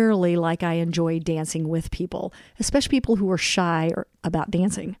nearly like I enjoy dancing with people, especially people who are shy about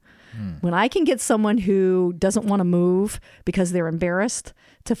dancing. When I can get someone who doesn't want to move because they're embarrassed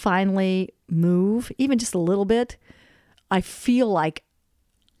to finally move, even just a little bit, I feel like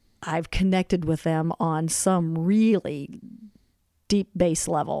I've connected with them on some really deep base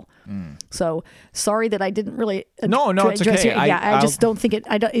level. So sorry that I didn't really No, it's okay. I just don't think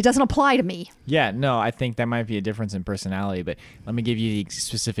it doesn't apply to me. Yeah, no, I think that might be a difference in personality, but let me give you the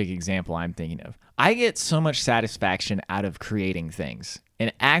specific example I'm thinking of. I get so much satisfaction out of creating things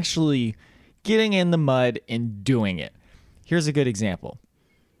and actually getting in the mud and doing it. Here's a good example.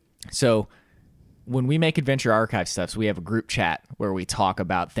 So when we make Adventure Archive stuff, so we have a group chat where we talk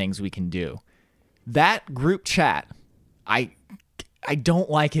about things we can do. That group chat, I don't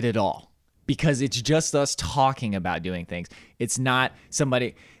like it at all because it's just us talking about doing things. It's not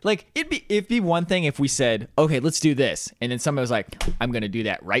somebody like it'd be one thing if we said, okay, let's do this. And then somebody was like, I'm going to do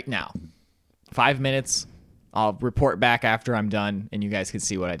that right now. 5 minutes. I'll report back after I'm done and you guys can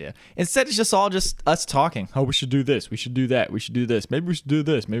see what I did. Instead, it's just all just us talking. Oh, we should do this. We should do that. We should do this. Maybe we should do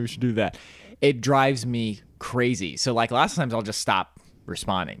this. Maybe we should do that. It drives me crazy. So like lots of times I'll just stop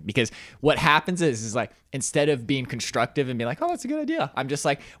responding because what happens is like instead of being constructive and being like, oh, that's a good idea, I'm just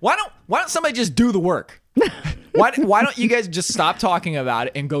like, why don't somebody just do the work? why don't you guys just stop talking about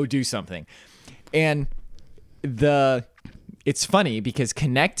it and go do something? And it's funny because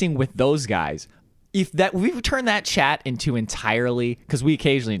connecting with those guys, if we turn that chat into entirely, because we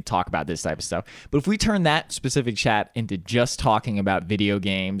occasionally talk about this type of stuff, but if we turn that specific chat into just talking about video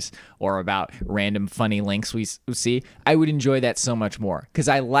games or about random funny links we see, I would enjoy that so much more because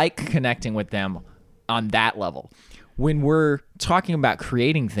I like connecting with them on that level. When we're talking about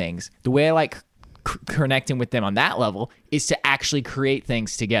creating things, the way I like connecting with them on that level is to actually create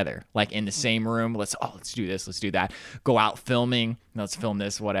things together, like in the same room. Let's do this, let's do that. Go out filming, let's film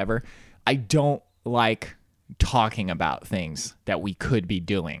this, whatever. I don't like talking about things that we could be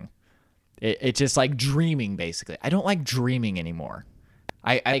doing. It's just like dreaming, basically. I don't like dreaming anymore.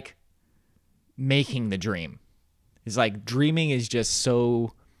 I like making the dream. It's like dreaming is just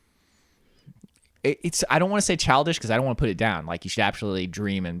so... I don't want to say childish because I don't want to put it down. Like you should absolutely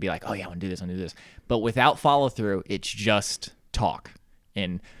dream and be like, oh yeah, I want to do this, I want to do this. But without follow through, it's just talk.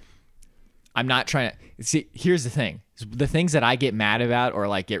 And I'm not trying to... See, here's the thing. The things that I get mad about or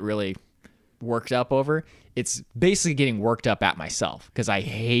like get really worked up over, it's basically getting worked up at myself because I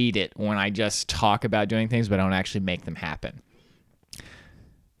hate it when I just talk about doing things but I don't actually make them happen.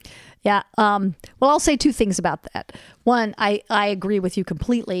 Yeah. Well, I'll say two things about that. One, I agree with you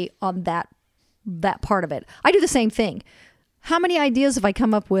completely on that part of it. I do the same thing. How many ideas have I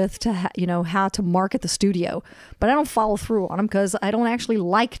come up with to how to market the studio, but I don't follow through on them because I don't actually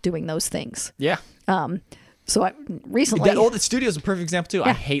like doing those things. Yeah. So I recently... the studio is a perfect example too. Yeah.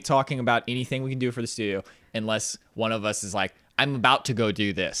 I hate talking about anything we can do for the studio unless one of us is like, I'm about to go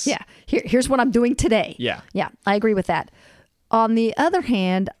do this. Yeah. Here's what I'm doing today. Yeah. Yeah, I agree with that. On the other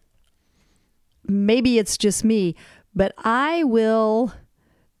hand, maybe it's just me, but I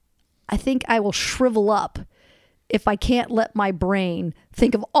think I will shrivel up if I can't let my brain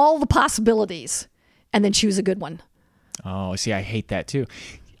think of all the possibilities and then choose a good one. Oh, see, I hate that too.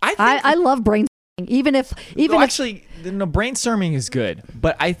 I love brainstorming, even if actually, no, brainstorming is good,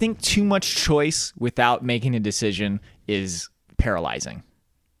 but I think too much choice without making a decision is paralyzing.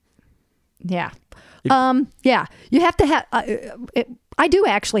 Yeah. Yeah. You have to have. I do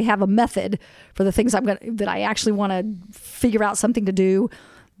actually have a method for the things that I actually want to figure out something to do.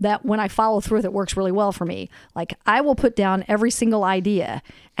 That when I follow through with it works really well for me. Like I will put down every single idea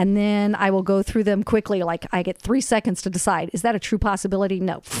and then I will go through them quickly. Like I get 3 seconds to decide, is that a true possibility?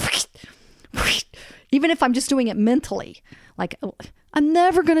 No. Even if I'm just doing it mentally, like I'm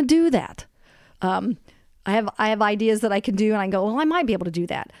never going to do that. I have ideas that I can do and I go, well, I might be able to do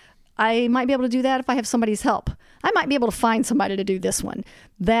that. I might be able to do that if I have somebody's help. I might be able to find somebody to do this one.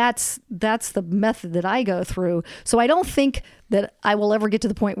 That's the method that I go through. So I don't think that I will ever get to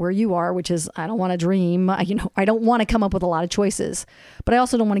the point where you are, which is I don't want to dream. I don't want to come up with a lot of choices, but I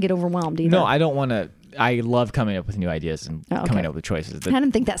also don't want to get overwhelmed either. No, I don't want to. I love coming up with new ideas and coming up with choices. I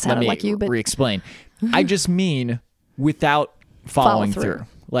didn't think that sounded like you, but re-explain. I just mean without following through.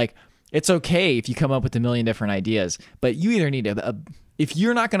 Like it's okay if you come up with a million different ideas, but you either need if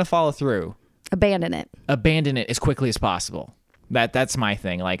you're not going to follow through, abandon it as quickly as possible. That's my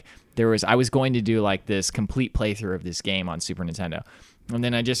thing. Like I was going to do like this complete playthrough of this game on Super Nintendo, and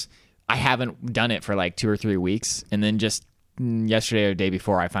then I haven't done it for like 2 or 3 weeks, and then just yesterday or the day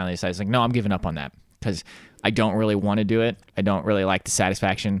before I finally decided, like, no, I'm giving up on that because I don't really want to do it. I don't really like the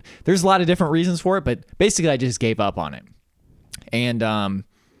satisfaction. There's a lot of different reasons for it, but basically I just gave up on it. And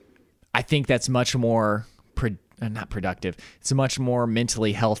I think that's much more not productive. It's much more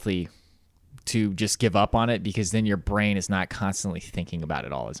mentally healthy to just give up on it because then your brain is not constantly thinking about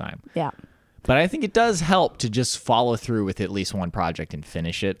it all the time. Yeah. But I think it does help to just follow through with at least one project and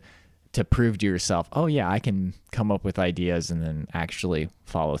finish it to prove to yourself, oh yeah, I can come up with ideas and then actually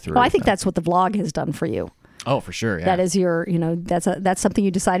follow through. Well, I think that's what the vlog has done for you. Oh, for sure. Yeah. That is that's something you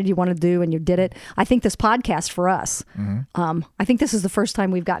decided you wanted to do and you did it. I think this podcast for us, I think this is the first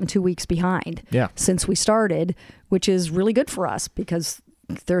time we've gotten 2 weeks behind since we started, which is really good for us because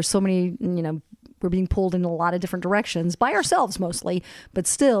there's so many, we're being pulled in a lot of different directions by ourselves mostly, but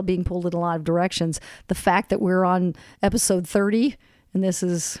still being pulled in a lot of directions. The fact that we're on episode 30 and this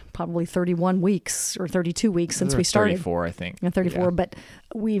is probably 31 weeks or 32 weeks since we started. 34, I think. 34, but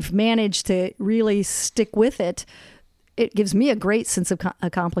we've managed to really stick with it. It gives me a great sense of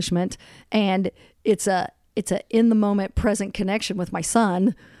accomplishment, and it's a in the moment present connection with my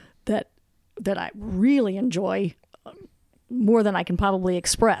son that I really enjoy more than I can probably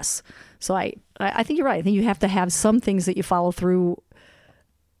express. So I think you're right. I think you have to have some things that you follow through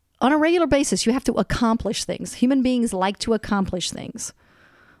on a regular basis. You have to accomplish things. Human beings like to accomplish things.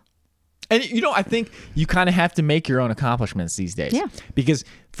 And, I think you kind of have to make your own accomplishments these days. Yeah. Because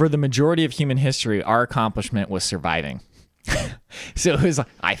for the majority of human history, our accomplishment was surviving. So it was like,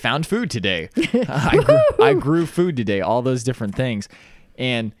 I found food today. I grew food today, all those different things.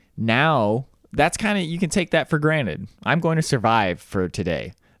 And now that's you can take that for granted. I'm going to survive for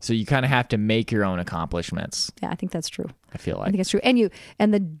today. So you kind of have to make your own accomplishments. Yeah, I think that's true. I feel like. I think it's true.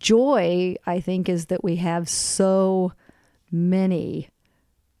 And the joy, I think, is that we have so many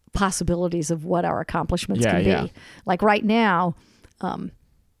possibilities of what our accomplishments can be. Yeah. Like right now, I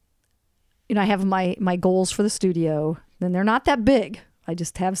have my goals for the studio, and they're not that big. I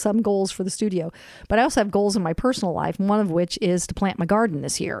just have some goals for the studio. But I also have goals in my personal life, one of which is to plant my garden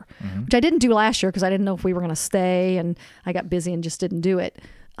this year, which I didn't do last year because I didn't know if we were going to stay, and I got busy and just didn't do it.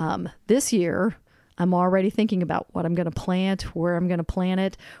 This year, I'm already thinking about what I'm going to plant, where I'm going to plant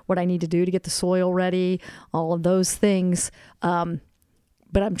it, what I need to do to get the soil ready, all of those things.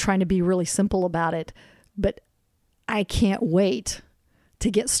 But I'm trying to be really simple about it. But I can't wait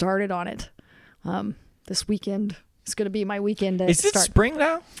to get started on it. This weekend is going to be my weekend to start. Is it spring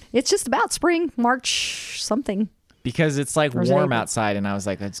now? It's just about spring, March something. Because it's like warm outside, and I was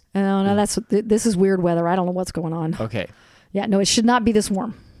like, this is weird weather. I don't know what's going on. Okay. Yeah, no, it should not be this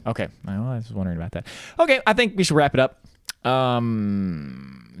warm. Okay. Well, I was wondering about that. Okay, I think we should wrap it up.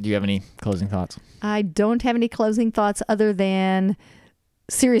 Do you have any closing thoughts? I don't have any closing thoughts other than,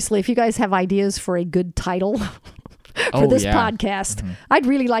 seriously, if you guys have ideas for a good title for this podcast, I'd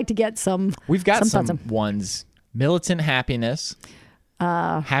really like to get some. We've got some ones. Militant happiness.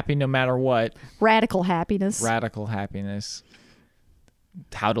 Happy no matter what. Radical happiness.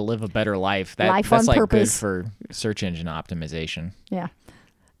 How to live a better life. Life that's on like purpose. Good for search engine optimization. Yeah.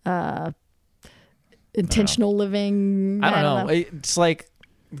 Intentional living. I don't know. It's like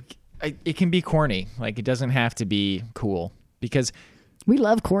it can be corny. Like, it doesn't have to be cool, because We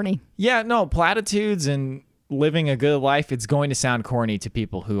love corny. yeah, no, platitudes and living a good life, it's going to sound corny to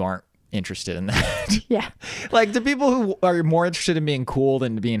people who aren't interested in that. Yeah. Like, the people who are more interested in being cool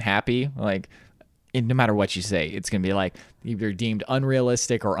than being happy, like, no matter what you say, it's going to be like either deemed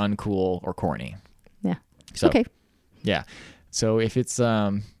unrealistic or uncool or corny. Yeah. So, Okay. yeah. So if it's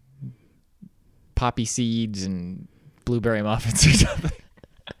poppy seeds and blueberry muffins or something.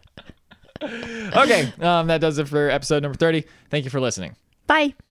 Okay. That does it for episode number 30. Thank you for listening. Bye.